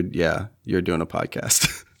white dude, yeah, you're doing a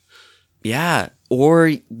podcast. Yeah,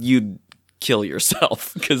 or you kill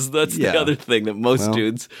yourself, because that's the other thing that most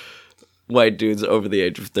white dudes over the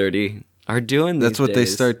age of 30 are doing. That's what days. They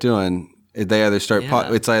start doing. They either start.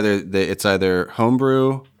 It's either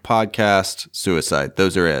homebrew, podcast, suicide.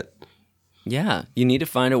 Those are it. Yeah, you need to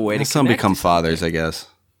find a way to. Some become fathers, I guess.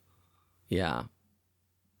 Yeah,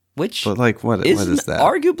 but like, what is that?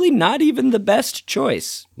 Arguably, not even the best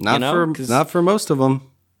choice. Not for most of them.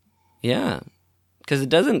 Yeah, because it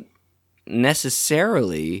doesn't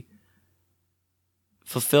necessarily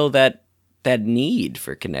fulfill that need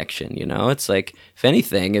for connection. You know, it's like, if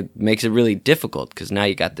anything, it makes it really difficult because now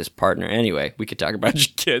you got this partner. Anyway, we could talk about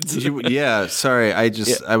your kids. Yeah, sorry,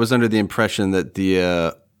 I was under the impression that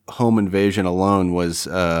the home invasion alone was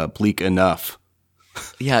bleak enough.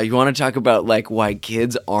 Yeah, you want to talk about like why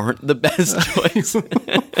kids aren't the best choice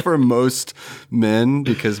for most men,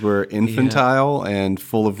 because we're infantile and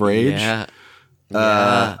full of rage.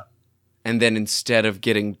 Yeah. And then instead of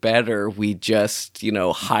getting better, we just,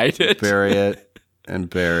 hide it. Bury it and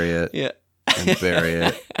bury it. Yeah. And bury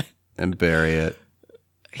it and bury it.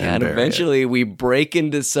 Yeah, and eventually we break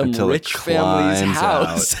into some rich family's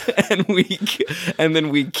house and then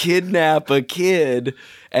we kidnap a kid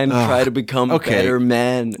and try to become better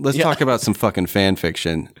men. Let's talk about some fucking fan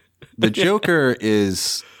fiction. The Joker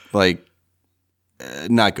is like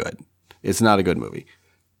not good. It's not a good movie.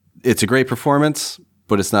 It's a great performance,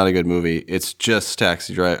 but it's not a good movie. It's just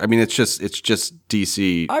Taxi Driver. I mean, it's just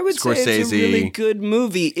DC. I would Scorsese. say it's a really good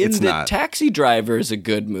movie. Taxi Driver is a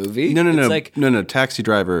good movie. No. No. Taxi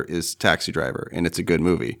Driver is Taxi Driver, and it's a good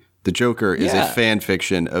movie. The Joker is a fan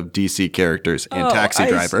fiction of DC characters and Taxi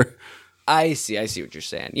Driver. I see what you're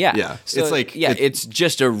saying. Yeah. Yeah. So, it's like it's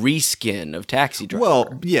just a reskin of Taxi Driver.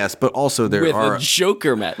 Well, yes, but also with a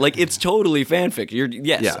Joker like it's totally fanfic.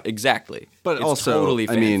 Exactly. But it's also, totally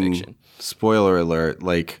fiction. Spoiler alert,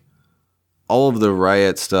 like all of the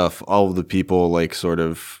riot stuff, all of the people like sort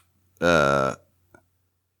of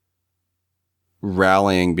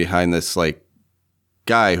rallying behind this like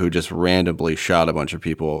guy who just randomly shot a bunch of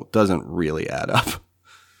people doesn't really add up.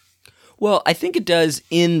 Well, I think it does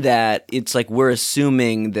in that it's like we're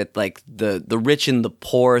assuming that like the rich and the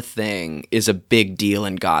poor thing is a big deal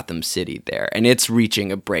in Gotham City there, and it's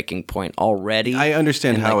reaching a breaking point already. I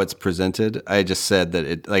understand how it's presented. I just said that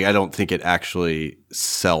it like I don't think it actually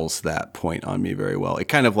sells that point on me very well. It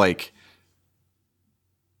kind of like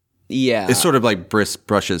it sort of like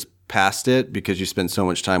brushes past it because you spend so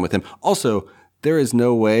much time with him. Also, there is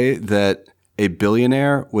no way that a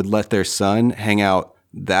billionaire would let their son hang out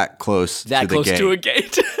that close to a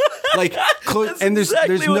gate. Like close, and there's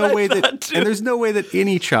no way that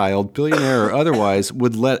any child, billionaire or otherwise,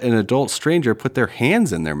 would let an adult stranger put their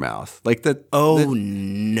hands in their mouth. Like that. Oh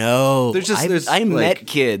no! I met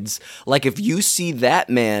kids. Like if you see that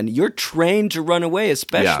man, you're trained to run away,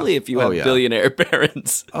 especially if you have billionaire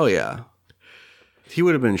parents. Oh yeah, he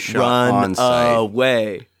would have been shot on sight.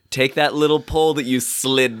 Away. Take that little pole that you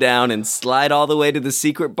slid down and slide all the way to the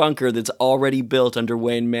secret bunker that's already built under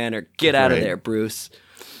Wayne Manor. Get out of there, Bruce.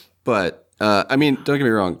 But, I mean, don't get me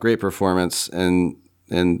wrong. Great performance, and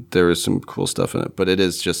there is some cool stuff in it. But it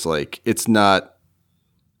is just like, it's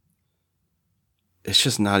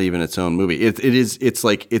just not even its own movie. It's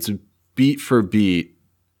like, it's beat for beat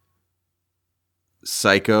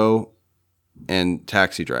Psycho and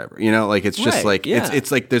Taxi Driver. You know, like, it's just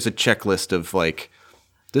it's like there's a checklist of like,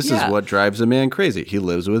 this is what drives a man crazy. He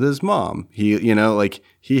lives with his mom. He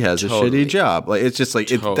has a shitty job. Like it's just like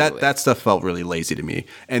that stuff felt really lazy to me.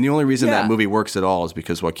 And the only reason that movie works at all is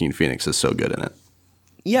because Joaquin Phoenix is so good in it.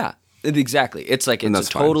 Yeah, exactly. It's like it's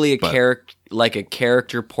totally a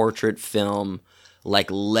character portrait film. Like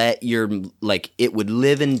it would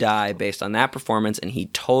live and die based on that performance, and he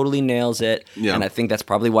totally nails it. Yeah. And I think that's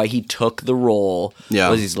probably why he took the role. Yeah,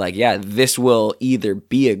 was he's like,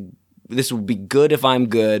 this will be good if I'm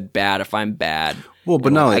good, bad if I'm bad. Well,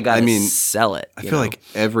 but no, I mean, sell it. I feel like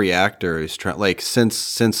every actor is trying. Like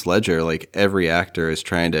since Ledger, like every actor is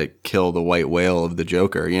trying to kill the white whale of the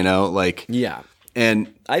Joker. You know, like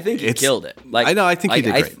and I think he killed it. Like I know, I think he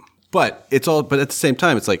did great. But at the same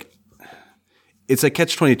time, it's like it's a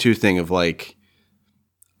catch-22 thing of like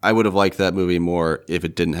I would have liked that movie more if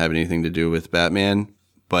it didn't have anything to do with Batman,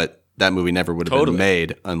 but that movie never would have been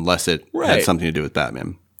made unless it had something to do with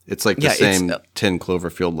Batman. It's like the same 10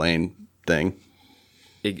 Cloverfield Lane thing.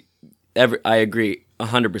 I agree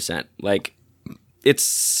 100%. Like, it's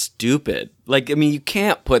stupid. Like, I mean, you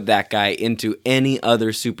can't put that guy into any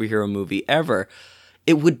other superhero movie ever.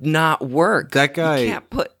 It would not work. That guy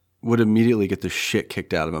would immediately get the shit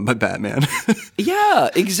kicked out of him by Batman. Yeah,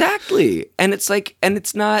 exactly. And it's like, and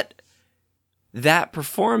it's not, that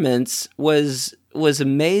performance was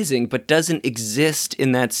amazing, but doesn't exist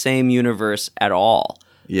in that same universe at all.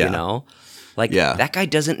 Yeah. You know? Like, that guy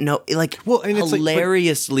doesn't know, like, and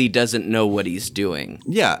hilariously doesn't know what he's doing.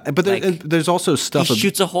 Yeah, but there's also stuff. He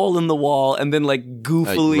shoots a hole in the wall and then, like,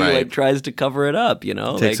 goofily, like, tries to cover it up, you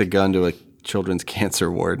know? Takes a gun to a children's cancer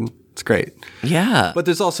ward. It's great. Yeah. But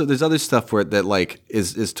there's other stuff where that, like,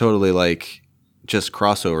 is totally, like, just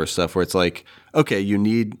crossover stuff where it's like, okay, you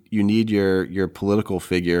need your political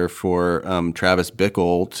figure for Travis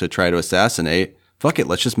Bickle to try to assassinate. Fuck it,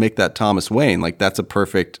 let's just make that Thomas Wayne. Like that's a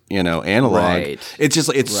perfect, analog. Right. It's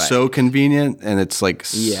just it's so convenient and it's like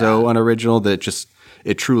so unoriginal that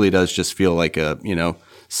it truly does just feel like a,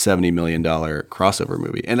 $70 million crossover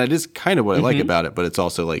movie. And that is kind of what I like about it, but it's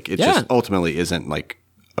also like it just ultimately isn't like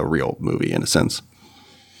a real movie in a sense.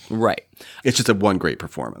 Right. It's just one great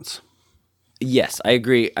performance. Yes, I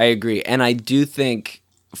agree. And I do think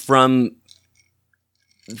from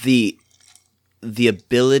the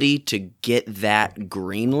ability to get that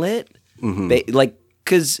greenlit,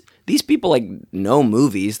 because these people like know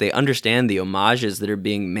movies, they understand the homages that are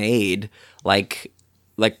being made. Like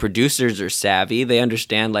producers are savvy. They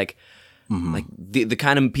understand like the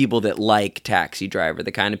kind of people that like Taxi Driver,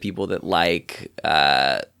 the kind of people that like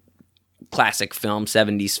classic film,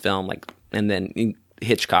 70s film, like, and then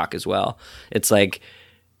Hitchcock as well. It's like,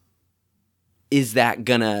 is that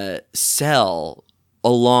gonna sell?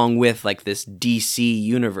 Along with like this DC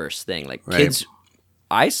universe thing, like kids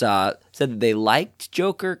I saw said that they liked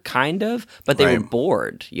Joker kind of, but they were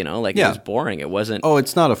bored. It was boring. It wasn't. Oh,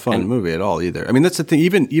 it's not a fun movie at all either. I mean, that's the thing.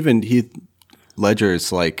 Even Heath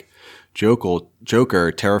Ledger's like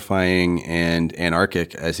Joker, terrifying and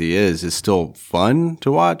anarchic as he is still fun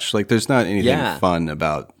to watch. Like, there's not anything fun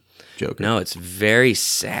about Joker. No, it's very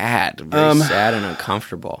sad, sad and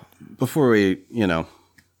uncomfortable. Before we,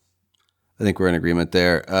 I think we're in agreement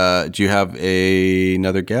there. Do you have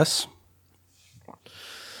another guess?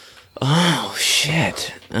 Oh,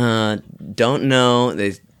 shit. Don't know.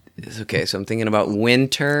 It's okay, so I'm thinking about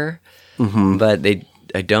winter, but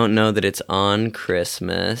I don't know that it's on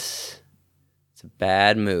Christmas. It's a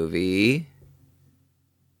bad movie.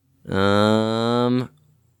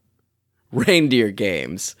 Reindeer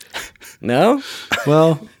Games. No?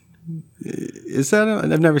 Well, is that?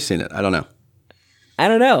 I've never seen it. I don't know. I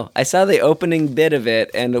don't know. I saw the opening bit of it,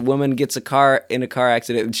 and a woman gets in a car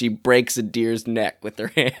accident, and she breaks a deer's neck with her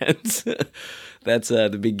hands. That's the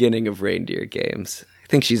beginning of Reindeer Games. I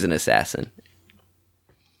think she's an assassin.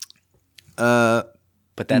 But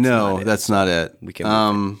that's not it. We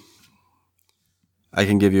can. I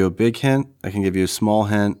can give you a big hint. I can give you a small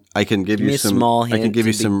hint. I can give you some small hint. I can give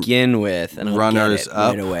you some begin with, and I'll runners get it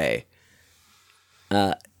up right away.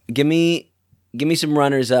 Give me some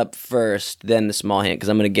runners up first, then the small hint, because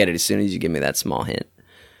I'm going to get it as soon as you give me that small hint.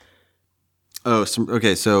 Oh,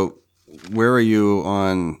 okay. So where are you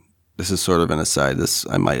on? This is sort of an aside. This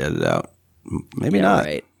I might edit out. Maybe not.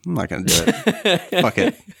 Right. I'm not going to do it. Fuck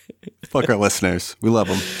it. Fuck our listeners. We love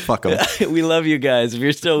them. Fuck them. We love you guys. If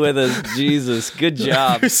you're still with us, Jesus, good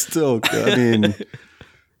job. You're still. I mean,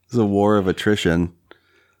 it's a war of attrition.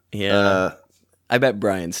 Yeah. I bet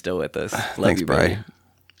Brian's still with us. Love thanks, you, Brian.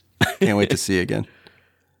 Can't wait to see you again.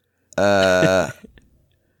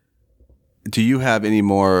 Do you have any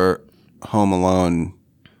more Home Alone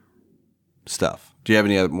stuff? Do you have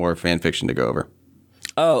any more fan fiction to go over?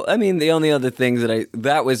 Oh, I mean, the only other things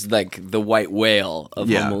that was like the white whale of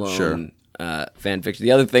Home Alone fan fiction.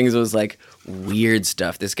 The other things was like weird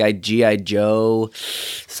stuff. This guy, G.I. Joe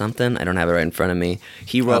something, I don't have it right in front of me.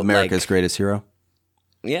 He wrote America's Greatest Hero.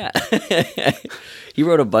 Yeah. He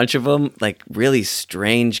wrote a bunch of them, like really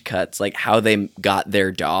strange cuts, like how they got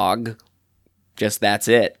their dog. Just that's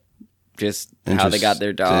it. Just how they got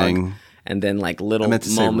their dog. And then like little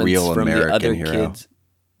moments from American the other hero. Kids.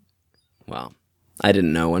 Well, I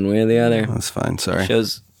didn't know one way or the other. That's fine. Sorry.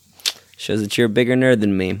 Shows that you're a bigger nerd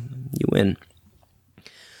than me. You win.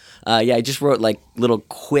 I just wrote like little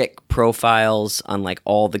quick profiles on like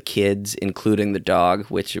all the kids, including the dog,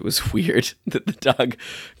 which it was weird that the dog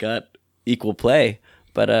got equal play,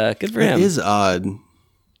 but good for him. It is odd.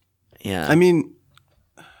 Yeah. I mean,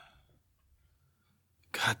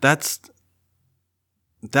 God, that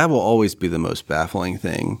will always be the most baffling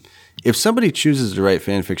thing. If somebody chooses to write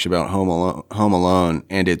fan fiction about Home Alone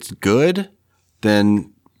and it's good,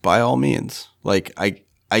 then by all means, like I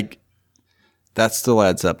that still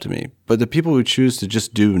adds up to me. But the people who choose to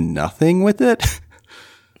just do nothing with it,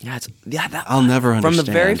 I'll never understand. From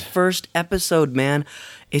the very first episode, man,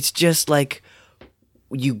 it's just like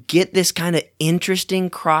you get this kind of interesting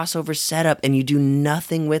crossover setup and you do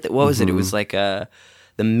nothing with it. What was it? It was like the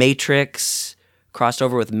Matrix crossed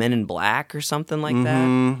over with Men in Black or something like that.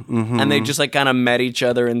 And they just like kind of met each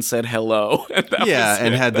other and said hello.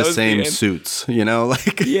 And had the same suits, you know,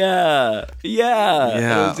 like yeah.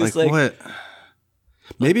 It was just like what?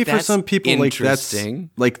 Maybe for some people, like that's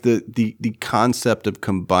like the concept of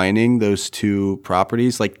combining those two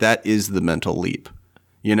properties, like that is the mental leap,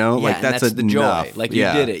 you know, like that's the joy. Like you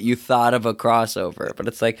did it, you thought of a crossover, but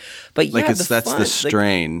it's like, like that's the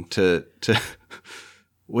strain to.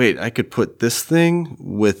 Wait, I could put this thing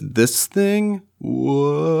with this thing?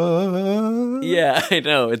 What? Yeah, I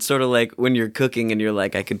know. It's sort of like when you're cooking and you're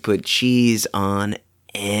like, I could put cheese on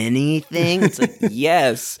anything. It's like,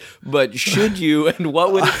 yes, but should you? And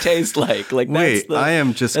what would it taste like? Like, wait, I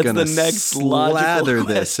am just going to slather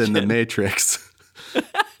this in the Matrix.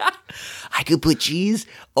 I could put cheese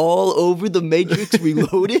all over the Matrix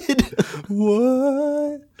Reloaded?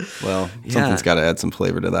 What? Well, something's got to add some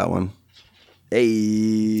flavor to that one.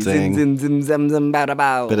 Hey, zim, zim, zim, zim, zim, bada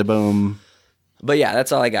bow. Bada boom. But yeah,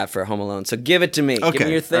 that's all I got for Home Alone. So give it to me. Okay. Give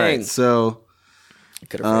me your thing. All right, so,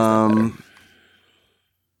 could have phrased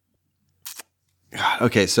that better.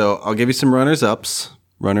 Okay, so I'll give you some runners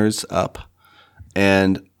up,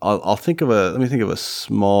 and I'll think of let me think of a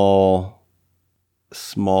small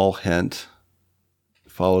hint,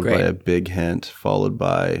 followed by a big hint, followed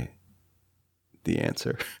by the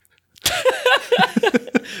answer.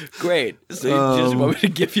 Great. So you just want me to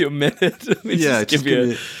give you a minute? Give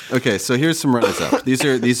me. Okay, so here's some runners up. These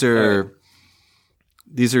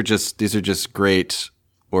are just great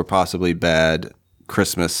or possibly bad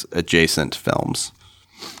Christmas adjacent films.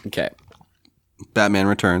 Okay. Batman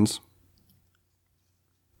Returns.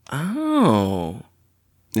 Oh.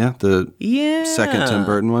 Yeah, the second Tim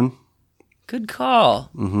Burton one. Good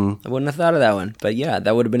call. Mm-hmm. I wouldn't have thought of that one, but yeah,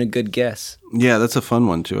 that would have been a good guess. Yeah, that's a fun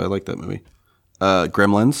one too. I like that movie.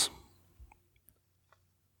 Gremlins.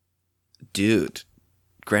 Dude,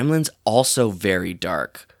 Gremlins also very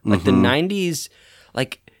dark. Like the 90s,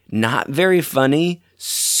 like not very funny,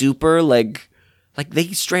 super like they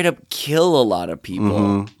straight up kill a lot of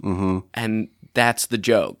people. And that's the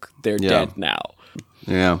joke. They're dead now.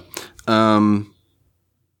 Yeah. Oh,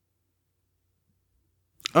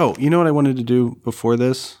 you know what I wanted to do before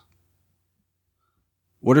this?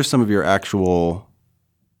 What are some of your actual...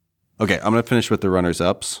 Okay, I'm going to finish with the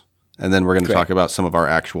runners-ups, and then we're going to talk about some of our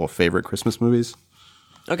actual favorite Christmas movies.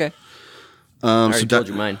 Okay. I already told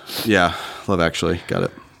you mine. Yeah, Love Actually. Got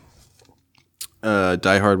it.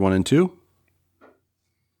 Die Hard 1 and 2.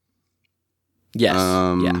 Yes.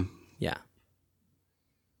 Yeah.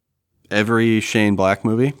 Every Shane Black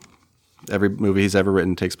movie. Every movie he's ever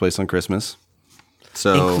written takes place on Christmas.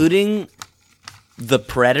 So, including The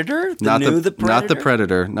Predator? Not the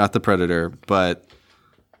Predator, but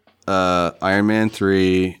Iron Man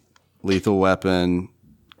 3, Lethal Weapon,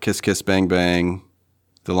 Kiss Kiss Bang Bang,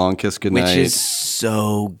 The Long Kiss Goodnight. Which is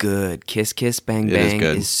so good. Kiss Kiss Bang Bang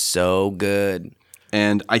is so good.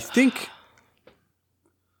 And I think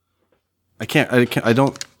I can't remember.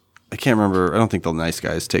 I don't think The Nice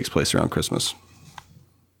Guys takes place around Christmas.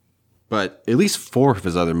 But at least 4 of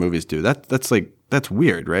his other movies do. That's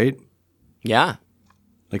weird, right? Yeah.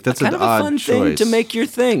 Like that's kind an of odd a fun choice thing to make your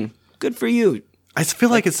thing. Good for you. I feel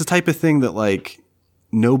like it's the type of thing that like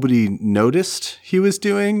nobody noticed he was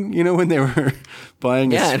doing, when they were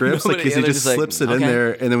buying his scripts, because he just slips it in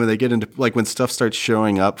there, and then when they get into like when stuff starts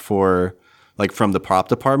showing up for like from the prop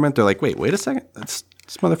department, they're like, wait a second, this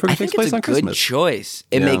motherfucker takes place on Christmas. Good choice.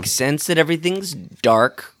 It makes sense that everything's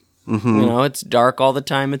dark. Mm-hmm. It's dark all the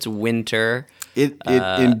time. It's winter. It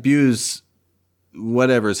imbues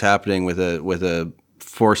whatever's happening with a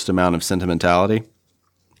forced amount of sentimentality.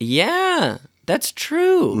 Yeah, that's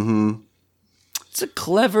true. Mm-hmm. It's a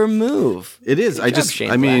clever move. It is.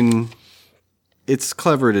 It's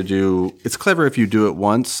clever to do. It's clever if you do it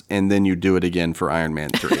once and then you do it again for Iron Man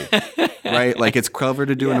 3, right? Like it's clever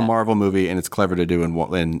to do in a Marvel movie, and it's clever to do in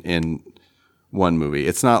one movie.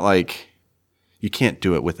 It's not like you can't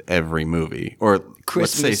do it with every movie, or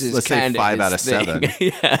Christmas let's say 5 out of 7.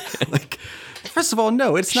 Yeah. Like, first of all,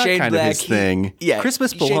 no, it's not kind of his thing. Yeah,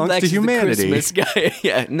 Christmas belongs to humanity. The Christmas guy.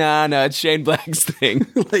 Yeah, no, it's Shane Black's thing.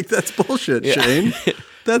 Like that's bullshit, Shane.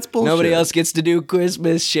 That's bullshit. Nobody else gets to do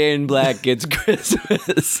Christmas. Shane Black gets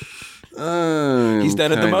Christmas. He's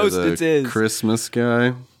done it the most. It's his Christmas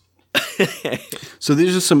guy. So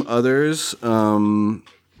these are some others. The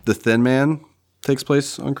Thin Man takes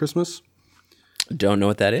place on Christmas. Don't know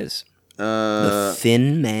what that is. The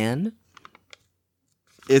Thin Man?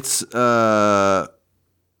 It's is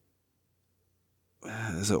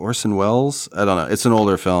it Orson Welles? I don't know. It's an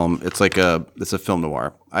older film. It's a film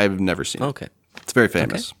noir. I've never seen it. Okay. It's very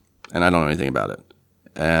famous, and I don't know anything about it.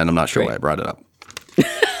 And I'm not sure why I brought it up.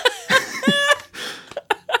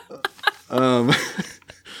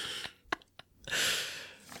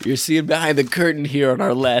 You're seeing behind the curtain here on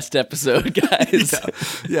our last episode, guys.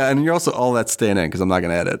 Yeah, and you're also all that's staying in because I'm not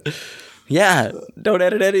going to edit. Yeah, don't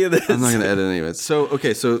edit any of this. I'm not going to edit any of it. So,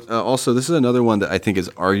 okay, also this is another one that I think is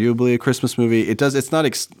arguably a Christmas movie. It's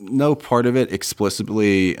not no part of it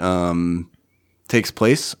explicitly takes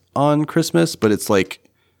place on Christmas, but it's like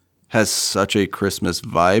has such a Christmas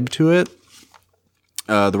vibe to it.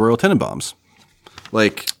 The Royal Tenenbaums.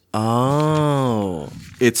 Like,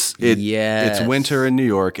 it's winter in New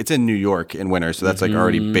York. It's in New York in winter, so that's like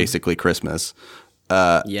already basically Christmas.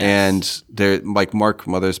 And they're like Mark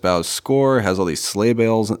Mothersbaugh's score has all these sleigh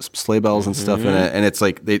bells and stuff in it, and it's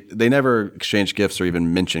like they never exchange gifts or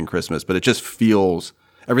even mention Christmas, but it just feels,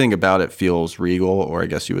 everything about it feels regal, or I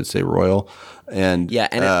guess you would say royal. And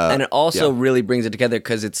it also really brings it together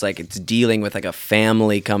because it's like it's dealing with like a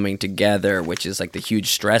family coming together, which is like the huge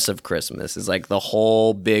stress of Christmas. Is like the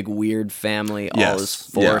whole big weird family all is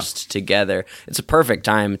forced together. It's a perfect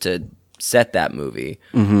time to set that movie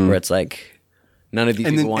where it's like none of these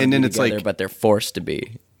people want to be together, but they're forced to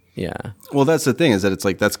be. Yeah. Well, that's the thing, is that it's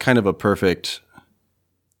like that's kind of a perfect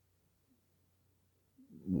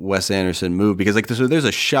Wes Anderson move, because like there's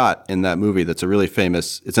a shot in that movie that's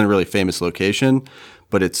it's in a really famous location,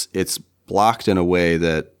 but it's blocked in a way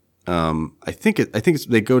that I think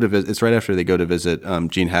they go to visit. It's right after they go to visit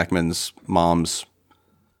Gene Hackman's mom's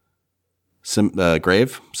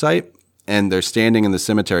grave site, and they're standing in the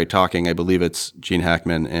cemetery talking. I believe it's Gene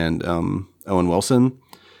Hackman and Owen Wilson,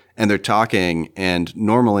 and they're talking. And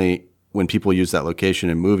normally, when people use that location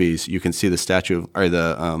in movies, you can see the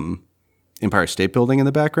the Empire State Building in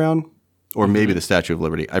the background, or maybe the Statue of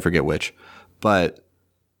Liberty. I forget which, but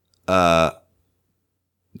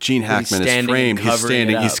Gene Hackman is framed. He's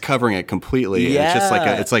standing. He's covering it completely. Yeah.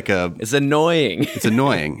 And it's just it's annoying. It's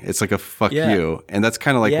annoying. It's like a fuck you. And that's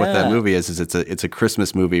kind of like what that movie is it's a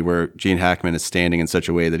Christmas movie where Gene Hackman is standing in such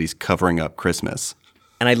a way that he's covering up Christmas.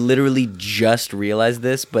 And I literally just realized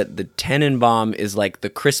this, but the Tenenbaum is like the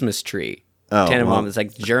Christmas tree. Oh, Tannenbaum is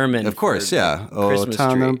like German. Of course, yeah. Oh, Christmas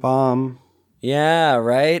Tannenbaum. Yeah,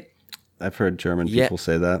 right? I've heard German people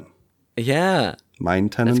say that. Yeah. Mein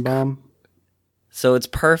Tannenbaum? So it's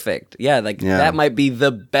perfect. Yeah, that might be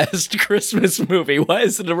the best Christmas movie. Why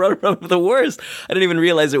is it a runner-up of the worst? I didn't even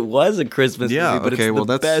realize it was a Christmas movie, but it's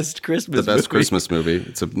the best Christmas movie. The best Christmas movie.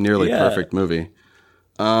 It's a nearly perfect movie.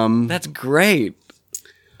 That's great.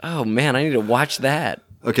 Oh, man, I need to watch that.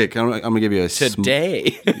 Okay, I'm going to give you a...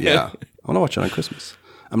 Today. Yeah. I want to watch it on Christmas.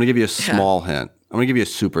 I'm going to give you a small hint. I'm going to give you a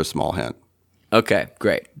super small hint. Okay,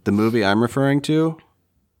 great. The movie I'm referring to,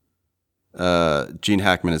 Gene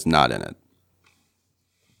Hackman is not in it.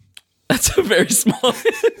 That's a very small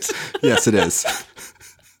hint. Yes, it is.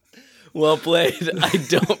 Well played. I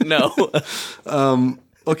don't know.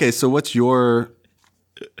 Okay, so what's your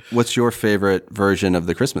favorite version of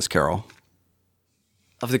the Christmas Carol?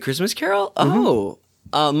 Of the Christmas Carol? Oh,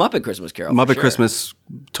 Muppet Christmas Carol. Muppet Christmas,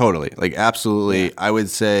 totally. Like, absolutely. Yeah. I would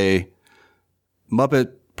say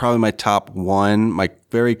Muppet, probably my top one. My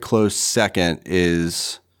very close second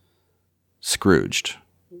is Scrooged.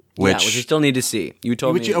 Which I still need to see. You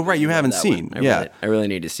told me. Oh, right, you haven't seen. I really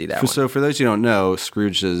need to see that one. So for those who don't know,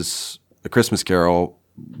 Scrooge is A Christmas Carol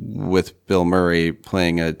with Bill Murray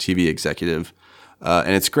playing a TV executive.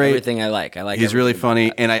 And it's great. Everything I like. He's really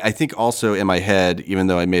funny. And I think also in my head, even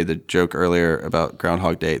though I made the joke earlier about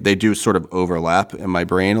Groundhog Day, they do sort of overlap in my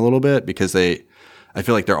brain a little bit because I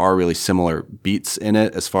feel like there are really similar beats in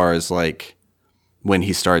it as far as like when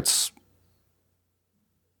he starts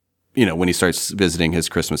visiting his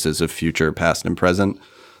Christmases of future, past, and present.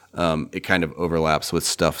 It kind of overlaps with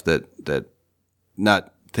stuff that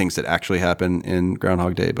not things that actually happen in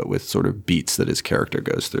Groundhog Day, but with sort of beats that his character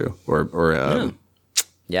goes through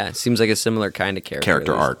Yeah, it seems like a similar kind of character.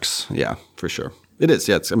 Character arcs. Yeah, for sure. It is.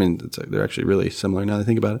 Yeah, they're actually really similar now that I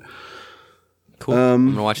think about it. Cool. I'm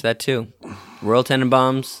going to watch that too. Royal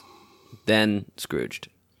Tenenbaums, then Scrooged.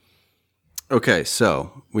 Okay,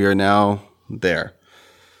 so we are now there.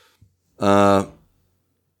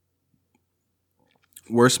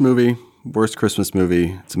 Worst Christmas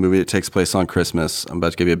movie. It's a movie that takes place on Christmas. I'm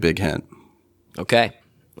about to give you a big hint. Okay.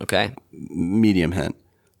 Medium hint.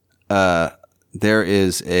 There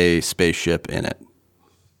is a spaceship in it.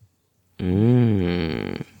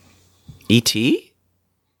 E.T.?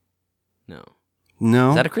 No.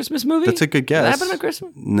 Is that a Christmas movie? That's a good guess. Does that happen on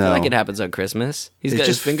Christmas? No. I feel like it happens on Christmas. He's got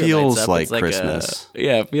his finger feels lights up. like it's like Christmas.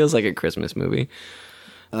 It feels like a Christmas movie.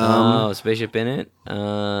 Spaceship in it.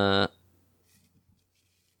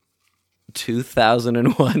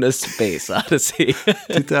 2001: A Space Odyssey.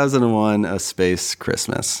 2001: A Space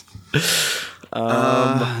Christmas.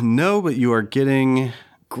 No, but you are getting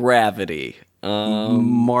Gravity.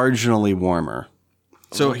 Marginally warmer.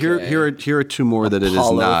 So okay. here are two more that it is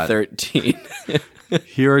Apollo not. 13.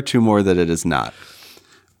 Here are two more that it is not.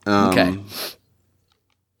 Okay.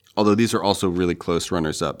 Although these are also really close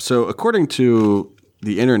runners up. So according to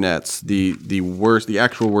the internets, the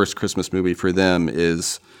actual worst Christmas movie for them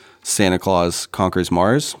is Santa Claus Conquers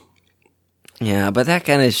Mars. Yeah, but that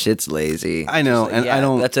kind of shit's lazy. I know, and I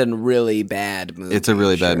don't. That's a really bad movie. It's a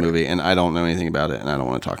really bad movie, and I don't know anything about it, and I don't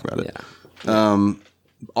want to talk about it. Yeah.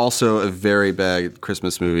 Also, a very bad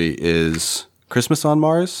Christmas movie is Christmas on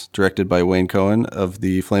Mars, directed by Wayne Cohen of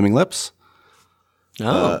the Flaming Lips.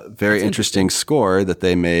 Very interesting score that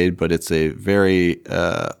they made, but it's a very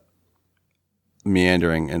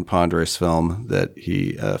meandering and ponderous film that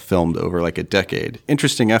he filmed over like a decade.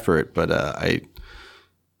 Interesting effort, but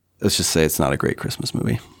let's just say it's not a great Christmas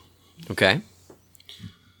movie. Okay.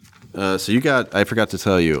 So I forgot to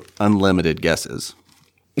tell you, unlimited guesses.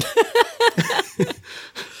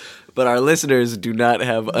 But our listeners do not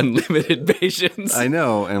have unlimited patience. I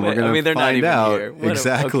know, and we're going to find out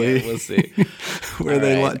exactly okay, we'll see. where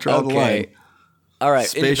they draw the line. All right,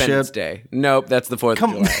 Spaceship. Independence Day. Nope, that's the 4th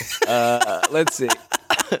of July. Let's see.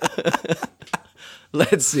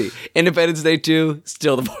 Let's see. Independence Day 2,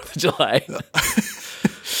 still the 4th of July.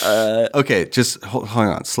 Okay, just hang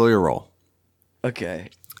on. Slow your roll. Okay.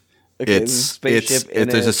 There's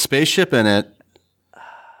a spaceship in it.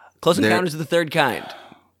 Close Encounters of the Third Kind.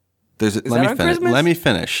 Let me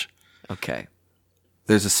finish. Okay.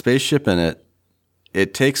 There's a spaceship in it.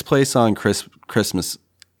 It takes place on Christmas.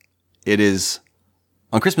 It is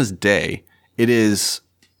on Christmas Day. It is,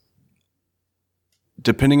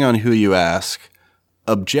 depending on who you ask,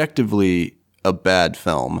 objectively a bad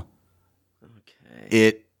film.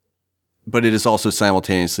 Okay. But it is also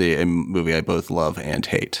simultaneously a movie I both love and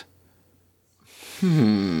hate.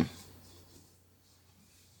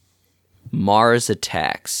 Mars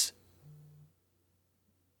Attacks.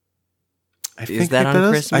 Is that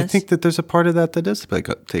on Christmas? I think that there's a part of that does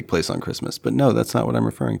take place on Christmas, but no, that's not what I'm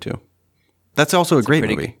referring to. That's also a great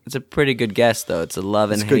movie. It's a pretty good guess, though. It's a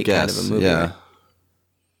love and hate kind of a movie. Yeah.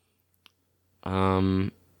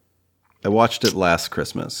 I watched it last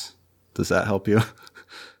Christmas. Does that help you?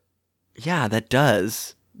 Yeah, that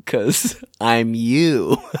does. Because I'm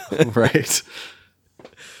you. Right.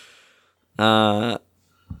 I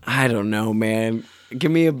don't know, man.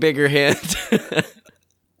 Give me a bigger hint.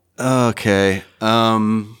 Okay.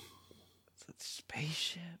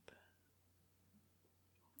 Spaceship.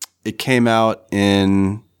 It came out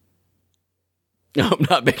in... No, I'm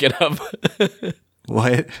not big enough.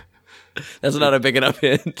 What? That's not a big enough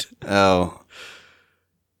hint. Oh.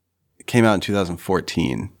 It came out in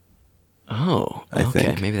 2014. Oh, I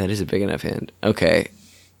think. Maybe that is a big enough hint. Okay.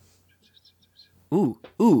 Ooh,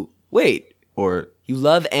 wait. Or... You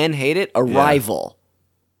love and hate it? Arrival.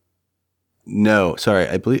 No, sorry.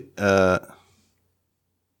 I believe...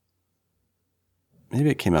 maybe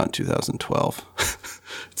it came out in 2012.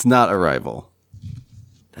 It's not Arrival.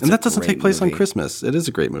 And that doesn't take place on Christmas. It is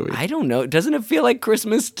a great movie. I don't know. Doesn't it feel like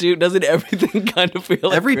Christmas too? Doesn't everything kind of feel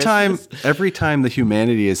like Christmas? Every time the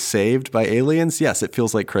humanity is saved by aliens, yes, it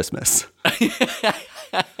feels like Christmas.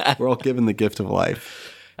 We're all given the gift of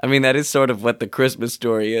life. I mean, that is sort of what the Christmas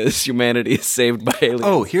story is. Humanity is saved by aliens.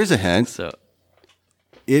 Oh, here's a hint. So,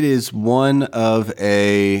 it is one of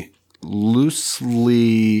a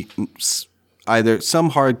loosely, either some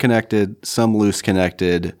hard connected, some loose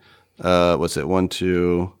connected. What's it? 1,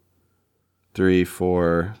 2, 3,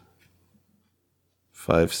 4,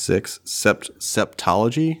 5, 6.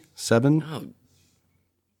 Septology? 7? oh,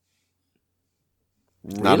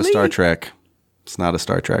 Not a Star Trek. It's not a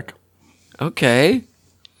Star Trek. Okay.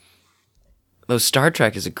 Though Star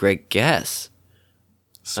Trek is a great guess.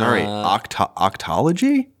 Sorry,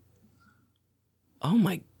 octology? Oh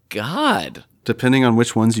my God. Depending on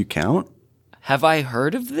which ones you count? Have I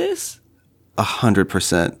heard of this?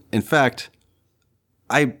 100%. In fact,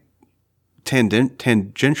 I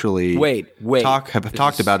tangentially Wait. have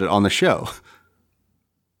talked about it on the show.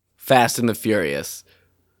 Fast and the Furious.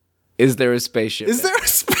 Is there a spaceship? Is there a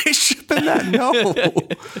spaceship in that? No.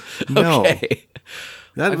 No. Okay.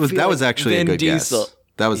 That was actually Vin a good Diesel. guess.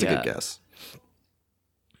 That was a good guess.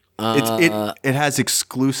 It has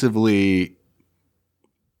exclusively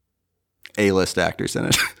A-list actors in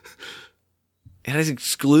it. It has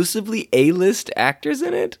exclusively A-list actors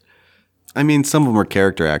in it? I mean, some of them are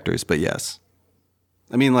character actors, but yes.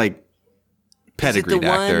 I mean, like, pedigreed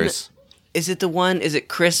actors. Is it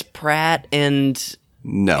Chris Pratt and...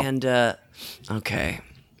 No. And, okay.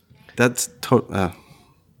 That's... I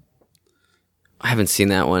haven't seen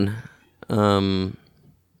that one. Oh,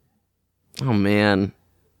 man.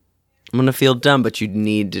 I'm going to feel dumb, but you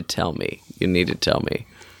need to tell me.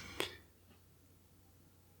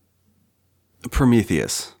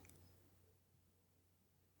 Prometheus.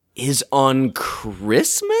 Is on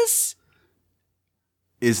Christmas?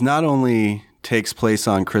 Is not only takes place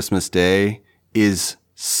on Christmas Day, is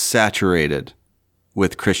saturated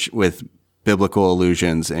with biblical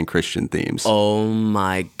allusions and Christian themes. Oh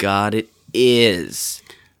my God, it is.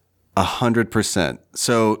 100%.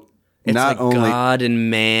 So it's not like only God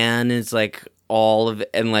and man is like all of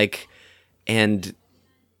it, and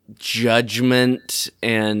judgment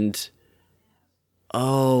and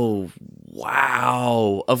oh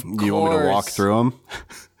wow, of course. You want me to walk through them?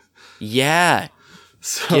 Yeah.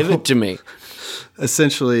 So, give it to me.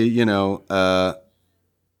 Essentially,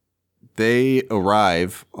 they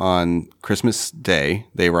arrive on Christmas Day.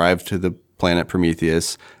 They arrive to the planet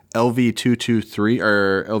Prometheus. LV-223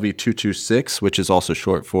 or LV-226, which is also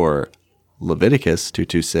short for Leviticus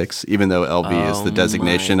 226, even though LV is the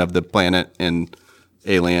designation of the planet in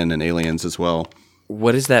Alien and Aliens as well.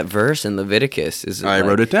 What is that verse in Leviticus? I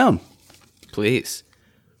wrote it down. Please.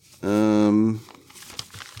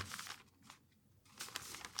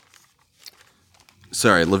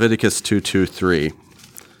 Sorry, Leviticus 2:23.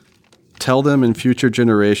 Tell them in future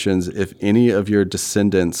generations, if any of your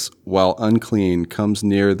descendants, while unclean, comes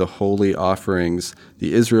near the holy offerings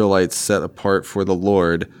the Israelites set apart for the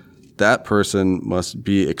Lord, that person must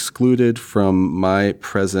be excluded from my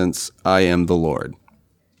presence. I am the Lord.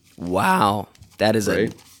 Wow. That is a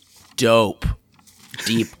dope,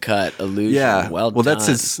 deep cut allusion. Yeah. Well,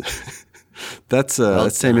 that's that's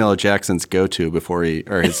Samuel L. Jackson's go-to before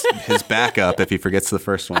his backup if he forgets the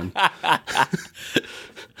first one.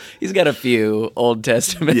 He's got a few Old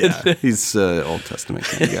Testament. Yeah, he's an Old Testament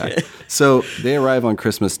kind of guy. So they arrive on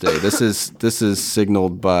Christmas Day. This is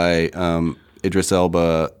signaled by Idris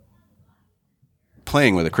Elba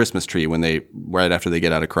playing with a Christmas tree right after they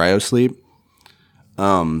get out of cryo sleep.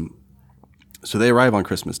 So they arrive on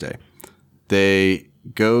Christmas Day. They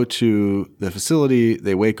go to the facility.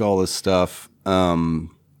 They wake all this stuff. The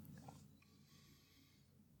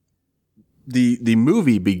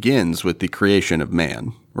movie begins with the creation of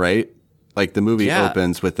man, right? Like the movie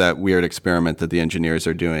opens with that weird experiment that the engineers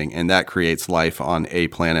are doing, and that creates life on a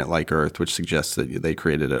planet like Earth, which suggests that they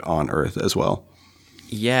created it on Earth as well.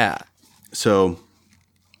 Yeah. So,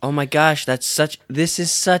 oh my gosh, this is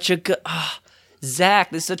such a good,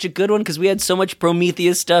 Zach, this is such a good one because we had so much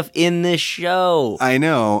Prometheus stuff in this show. I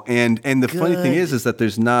know, and the funny thing is that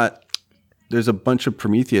there's a bunch of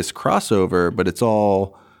Prometheus crossover, but it's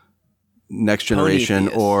all Next Generation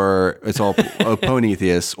Prometheus. Or it's all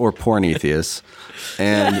Prometheus or Pornetheus,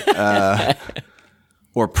 and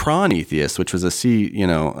or Pronetheus, which was a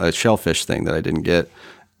shellfish thing that I didn't get.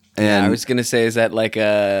 And I was gonna say, is that like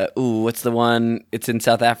what's the one? It's in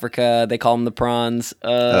South Africa. They call them the prawns.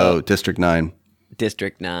 District 9.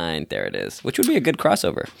 District 9. There it is. Which would be a good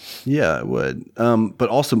crossover. Yeah, it would. But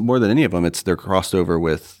also more than any of them, they're crossed over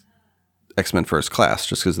with X-Men First Class,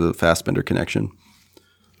 just because of the Fassbender connection.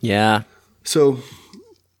 Yeah. So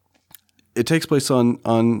it takes place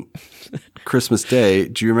on Christmas Day.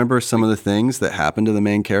 Do you remember some of the things that happened to the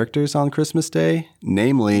main characters on Christmas Day?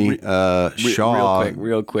 Namely, Shaw.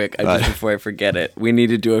 Real quick, just before I forget it, we need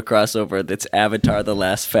to do a crossover that's Avatar: The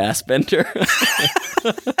Last Fassbender.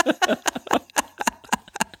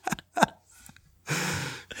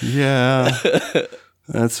 Yeah,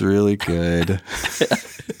 that's really good.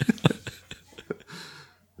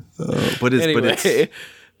 But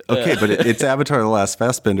it's Avatar: The Last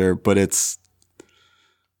Fassbender, but it's.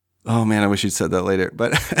 Oh man, I wish you'd said that later.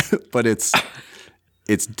 But it's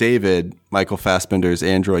David, Michael Fassbender's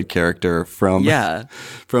android character from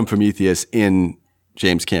Prometheus in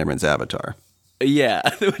James Cameron's Avatar. Yeah,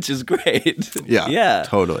 which is great. Yeah,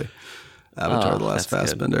 totally. Avatar: The Last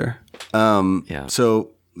Fassbender.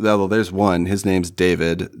 So there's one. His name's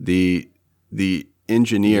David. The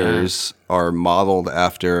engineers are modeled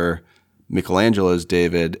after Michelangelo's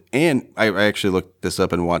David, and I actually looked this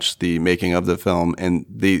up and watched the making of the film, and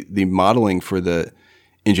the modeling for the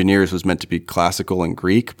engineers was meant to be classical and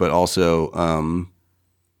Greek, but also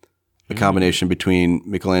a combination between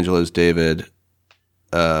Michelangelo's David,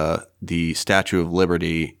 the Statue of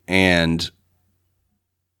Liberty, and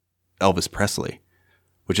Elvis Presley,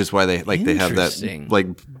 which is why they have that like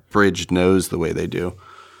bridged nose the way they do.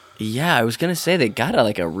 Yeah, I was gonna say they got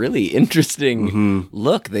a really interesting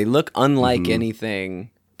look. They look unlike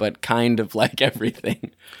anything, but kind of like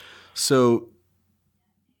everything. So,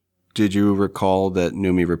 did you recall that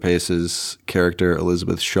Noomi Rapace's character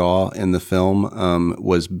Elizabeth Shaw in the film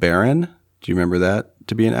was barren? Do you remember that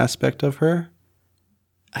to be an aspect of her?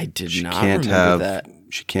 I did not remember that.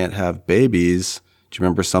 She can't have babies. Do you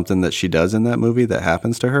remember something that she does in that movie that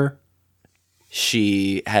happens to her?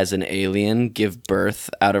 She has an alien give birth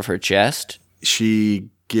out of her chest. She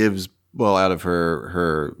gives, out of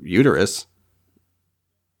her uterus.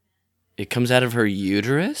 It comes out of her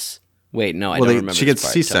uterus? Wait, no, I don't remember. She gets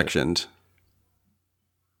C-sectioned.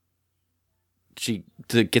 To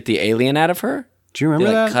get the alien out of her? Do you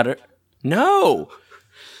remember that? Cut her? No.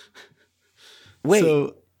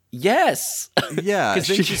 Wait. Yes. Yeah. Because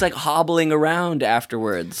then she's hobbling around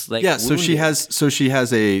afterwards. So she has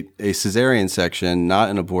a cesarean section, not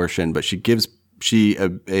an abortion, but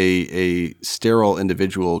a sterile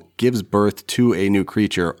individual gives birth to a new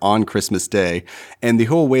creature on Christmas Day. And the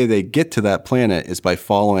whole way they get to that planet is by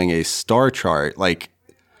following a star chart, like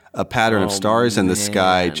a pattern of stars in the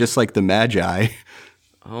sky, just like the Magi.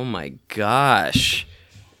 Oh my gosh.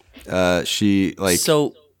 Okay.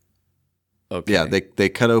 Yeah, they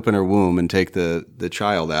cut open her womb and take the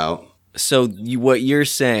child out. So what you're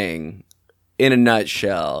saying, in a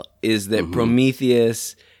nutshell, is that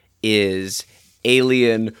Prometheus is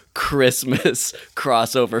alien Christmas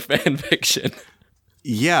crossover fan fiction.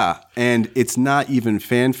 Yeah, and it's not even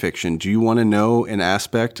fan fiction. Do you want to know an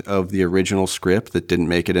aspect of the original script that didn't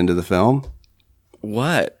make it into the film?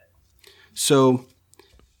 What? So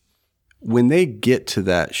when they get to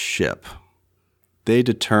that ship, they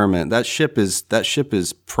determine that ship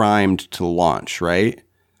is primed to launch, right?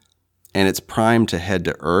 And it's primed to head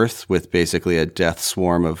to Earth with basically a death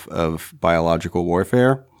swarm of biological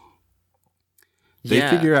warfare. They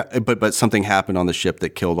figure out, but something happened on the ship that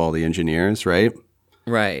killed all the engineers, right?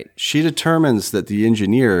 Right. She determines that the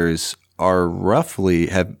engineers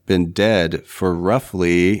have been dead for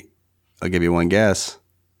roughly, I'll give you one guess.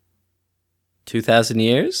 2,000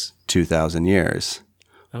 years? 2,000 years.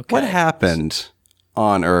 Okay. What happened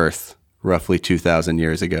on Earth roughly 2,000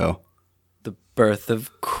 years ago? The birth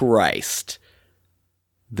of Christ.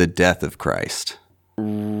 The death of Christ.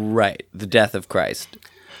 Right. Right, the death of Christ.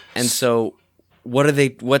 And so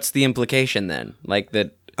what's the implication then? Like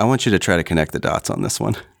that I want you to try to connect the dots on this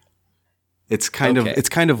one. It's kind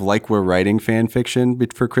of like we're writing fan fiction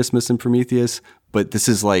for Christmas and Prometheus, but this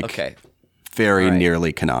is like very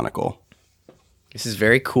nearly canonical. This is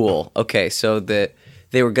very cool. Okay, so they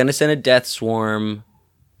were going to send a death swarm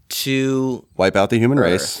to wipe out the human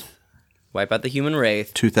race. Wipe out the human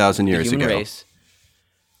race. 2,000 years ago. Race.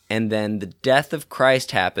 And then the death of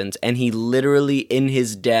Christ happens, and he literally, in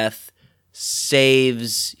his death,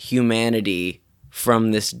 saves humanity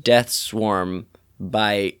from this death swarm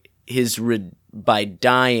by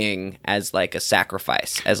dying as like a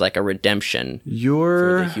sacrifice, as like a redemption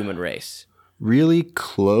for the human race. Really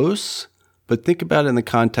close, but think about it in the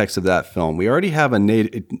context of that film. We already have a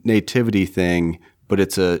nativity thing, but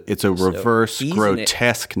it's a reverse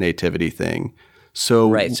grotesque nativity thing.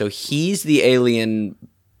 So he's the alien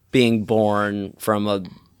being born from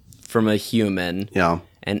a human. Yeah.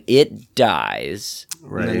 And it dies.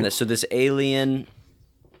 Right. And then so this alien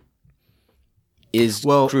is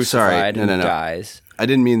crucified and dies. I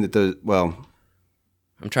didn't mean that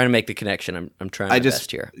I'm trying to make the connection. I'm trying my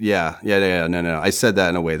best here. Yeah. No. I said that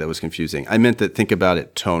in a way that was confusing. I meant that think about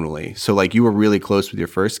it tonally. So like you were really close with your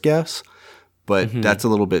first guess, but that's a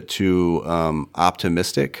little bit too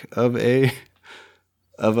optimistic of a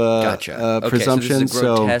gotcha. presumption. So this is a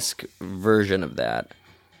grotesque version of that.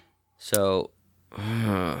 So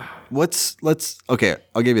okay,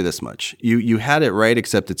 I'll give you this much. You had it right,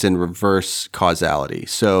 except it's in reverse causality.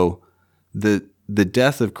 So the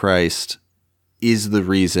death of Christ is the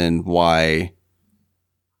reason why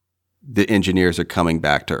the engineers are coming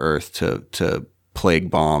back to Earth to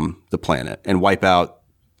plague bomb the planet and wipe out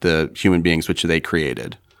the human beings which they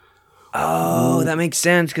created. Oh, that makes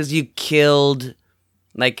sense because you killed.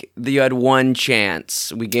 Like, you had one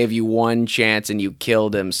chance. We gave you one chance and you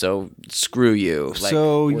killed him, so screw you. Like,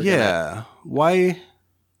 Why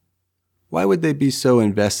would they be so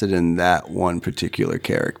invested in that one particular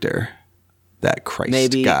character? That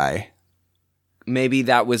Christ guy. Maybe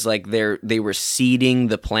that was like they were seeding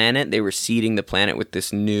the planet. They were seeding the planet with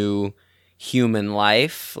this new human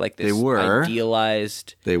life. Like this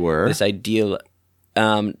idealized. They were. This ideal.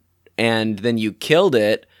 And then you killed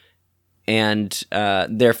it. And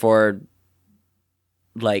therefore,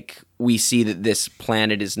 like, we see that this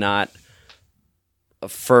planet is not a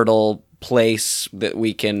fertile place that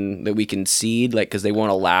we can seed, like, because they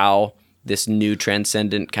won't allow this new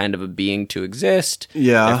transcendent kind of a being to exist.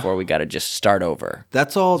 Yeah. Therefore, we got to just start over.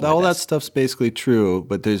 That's all. All that stuff's basically true,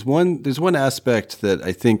 but there's one aspect that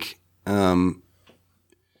I think that I'm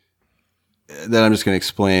just going to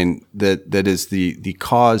explain that is the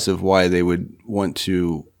cause of why they would want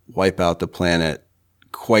to wipe out the planet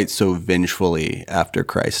quite so vengefully after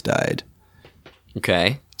Christ died.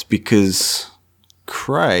 Okay. It's because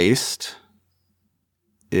Christ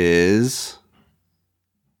is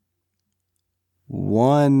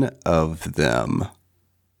one of them.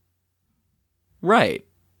 Right.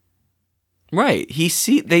 They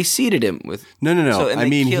seeded him with... No. So, I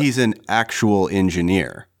mean, he's an actual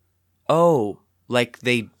engineer. Oh, like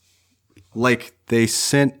they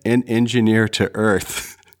sent an engineer to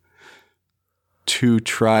Earth to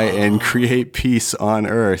try and create peace on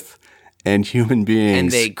Earth, and human beings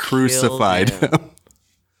and they crucified him.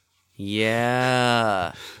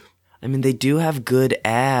 Yeah. I mean, they do have good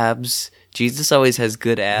abs. Jesus always has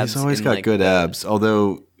good abs. He's always got good abs,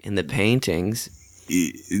 although... In the paintings.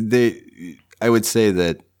 I would say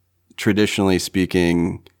that, traditionally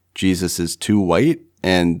speaking, Jesus is too white,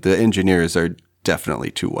 and the engineers are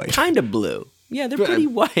definitely too white. Kind of blue. Yeah, they're pretty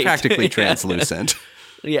white. Practically translucent.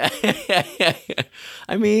 Yeah.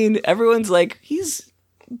 I mean, everyone's like, he's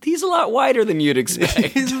a lot whiter than you'd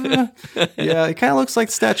expect. Yeah, it kind of looks like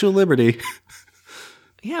the Statue of Liberty.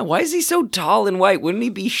 Yeah, why is he so tall and white? Wouldn't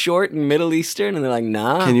he be short and Middle Eastern? And they're like,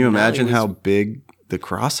 nah. Can you imagine how big the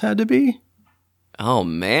cross had to be? Oh,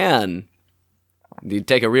 man. You'd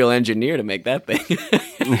take a real engineer to make that thing.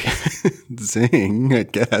 Zing, I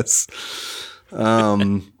guess.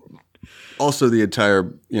 Also, the entire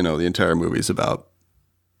movie is about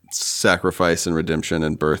sacrifice and redemption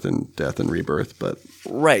and birth and death and rebirth. But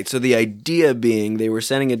right. So the idea being they were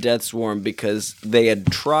sending a death swarm because they had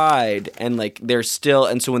tried and like they're still,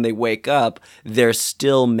 and so when they wake up, they're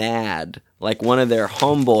still mad. Like one of their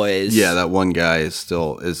homeboys. Yeah, that one guy is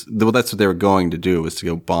that's what they were going to do, was to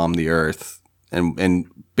go bomb the Earth and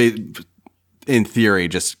in theory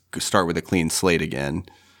just start with a clean slate again.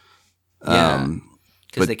 Yeah.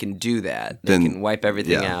 Because they can do that. They can wipe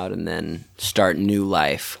everything out and then start new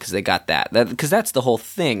life because they got that. Because that's the whole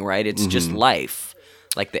thing, right? It's just life.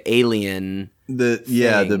 like the alien. The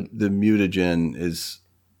mutagen is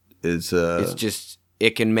it's just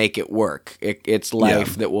it can make it work. It's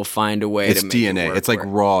life that will find a way to make DNA. It work. It's like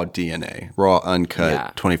raw DNA, raw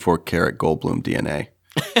uncut 24 karat Goldblum DNA.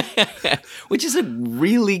 Which is a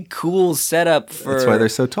really cool setup for. That's why they're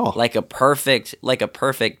so tall. Like a perfect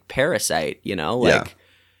parasite, you know? Like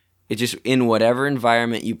it just in whatever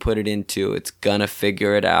environment you put it into, it's gonna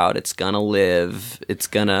figure it out. It's gonna live. It's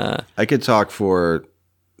gonna. I could talk for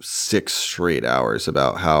 6 straight hours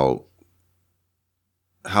about how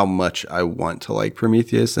much I want to like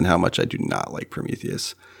Prometheus and how much I do not like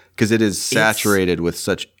Prometheus, because it is saturated with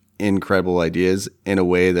such incredible ideas in a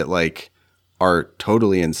way that like are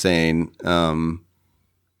totally insane.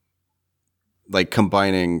 Like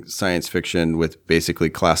combining science fiction with basically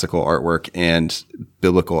classical artwork and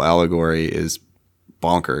biblical allegory is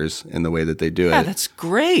bonkers in the way that they do it. Yeah, that's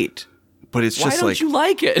great. But it's just like, why don't you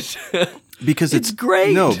like it? Because it's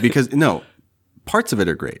great. No, parts of it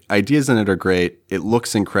are great. Ideas in it are great. It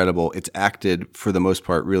looks incredible. It's acted for the most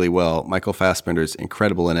part really well. Michael Fassbender's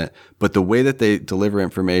incredible in it. But the way that they deliver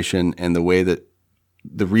information and the way that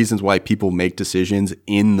the reasons why people make decisions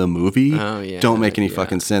in the movie don't make any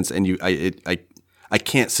fucking sense. And I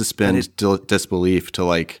can't suspend disbelief to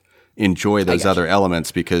like enjoy those other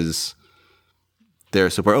elements because they're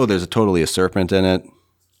super. There's totally a serpent in it.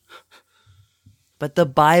 But the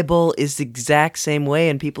Bible is the exact same way,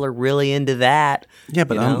 and people are really into that. Yeah,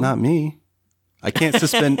 but I'm not me. I can't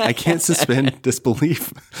suspend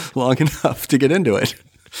disbelief long enough to get into it.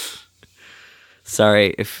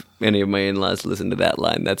 Sorry if any of my in-laws listen to that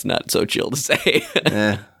line. That's not so chill to say.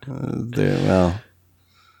 Well.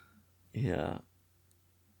 Yeah.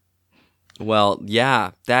 Well,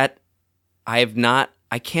 yeah, that I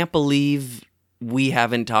can't believe we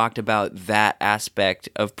haven't talked about that aspect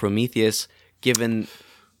of Prometheus, given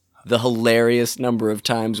the hilarious number of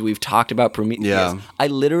times we've talked about Prometheus. Yeah. I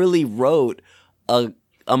literally wrote a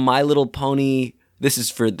My Little Pony. This is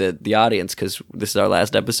for the audience because this is our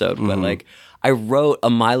last episode. But like, I wrote a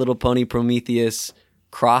My Little Pony Prometheus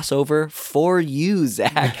crossover for you,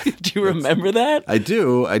 Zach. Do you remember that? I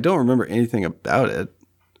do. I don't remember anything about it.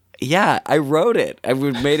 Yeah, I wrote it. I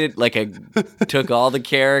made it like I took all the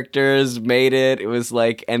characters, made it. It was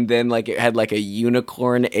like, and then like it had like a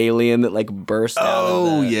unicorn alien that like burst out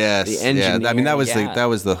of the engineer. Yeah. I mean, that was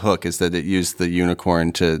the hook, is that it used the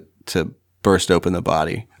unicorn to burst open the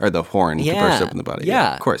body, or the horn to burst open the body.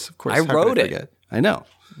 Yeah, of course. I wrote it. I know.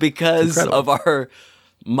 Because of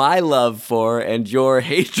my love for and your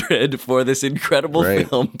hatred for this incredible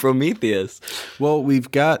film, Prometheus. Well, we've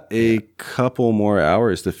got a couple more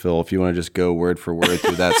hours to fill if you want to just go word for word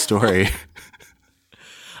through that story.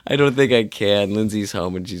 I don't think I can. Lindsay's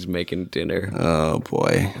home and she's making dinner. Oh,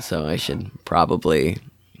 boy. So I should probably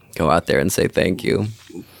go out there and say thank you.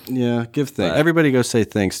 Yeah, give thanks. Everybody go say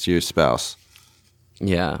thanks to your spouse.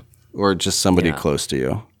 Yeah. Or just somebody close to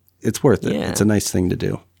you. It's worth it. It's a nice thing to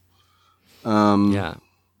do. Yeah.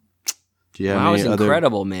 Do you have any other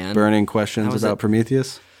incredible, man. burning questions about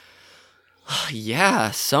Prometheus?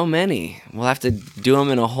 Yeah, so many. We'll have to do them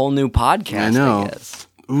in a whole new podcast, I know. I guess.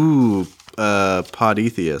 Ooh,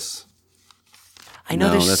 Podetheus. I know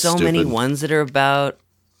there's so many ones that are about.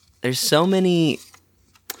 There's so many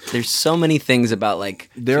things about like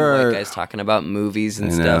two white guys talking about movies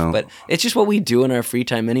and stuff, but it's just what we do in our free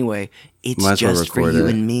time anyway. It's just for you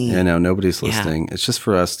and me. I know, nobody's listening. It's just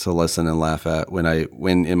for us to listen and laugh at.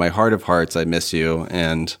 When in my heart of hearts I miss you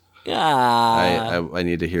and I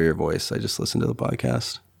need to hear your voice. I just listen to the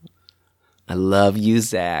podcast. I love you,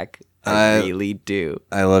 Zach. I really do.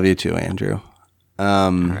 I love you too, Andrew.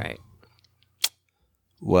 All right.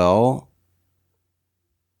 Well,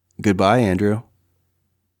 goodbye, Andrew.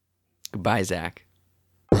 Goodbye, Zach.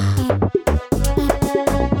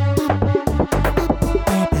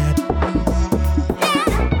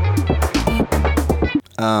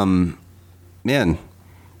 Man,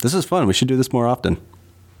 this is fun. We should do this more often.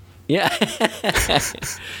 Yeah.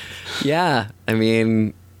 Yeah. I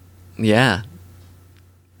mean, yeah.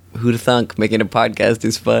 Who'd have thunk making a podcast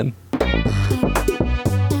is fun?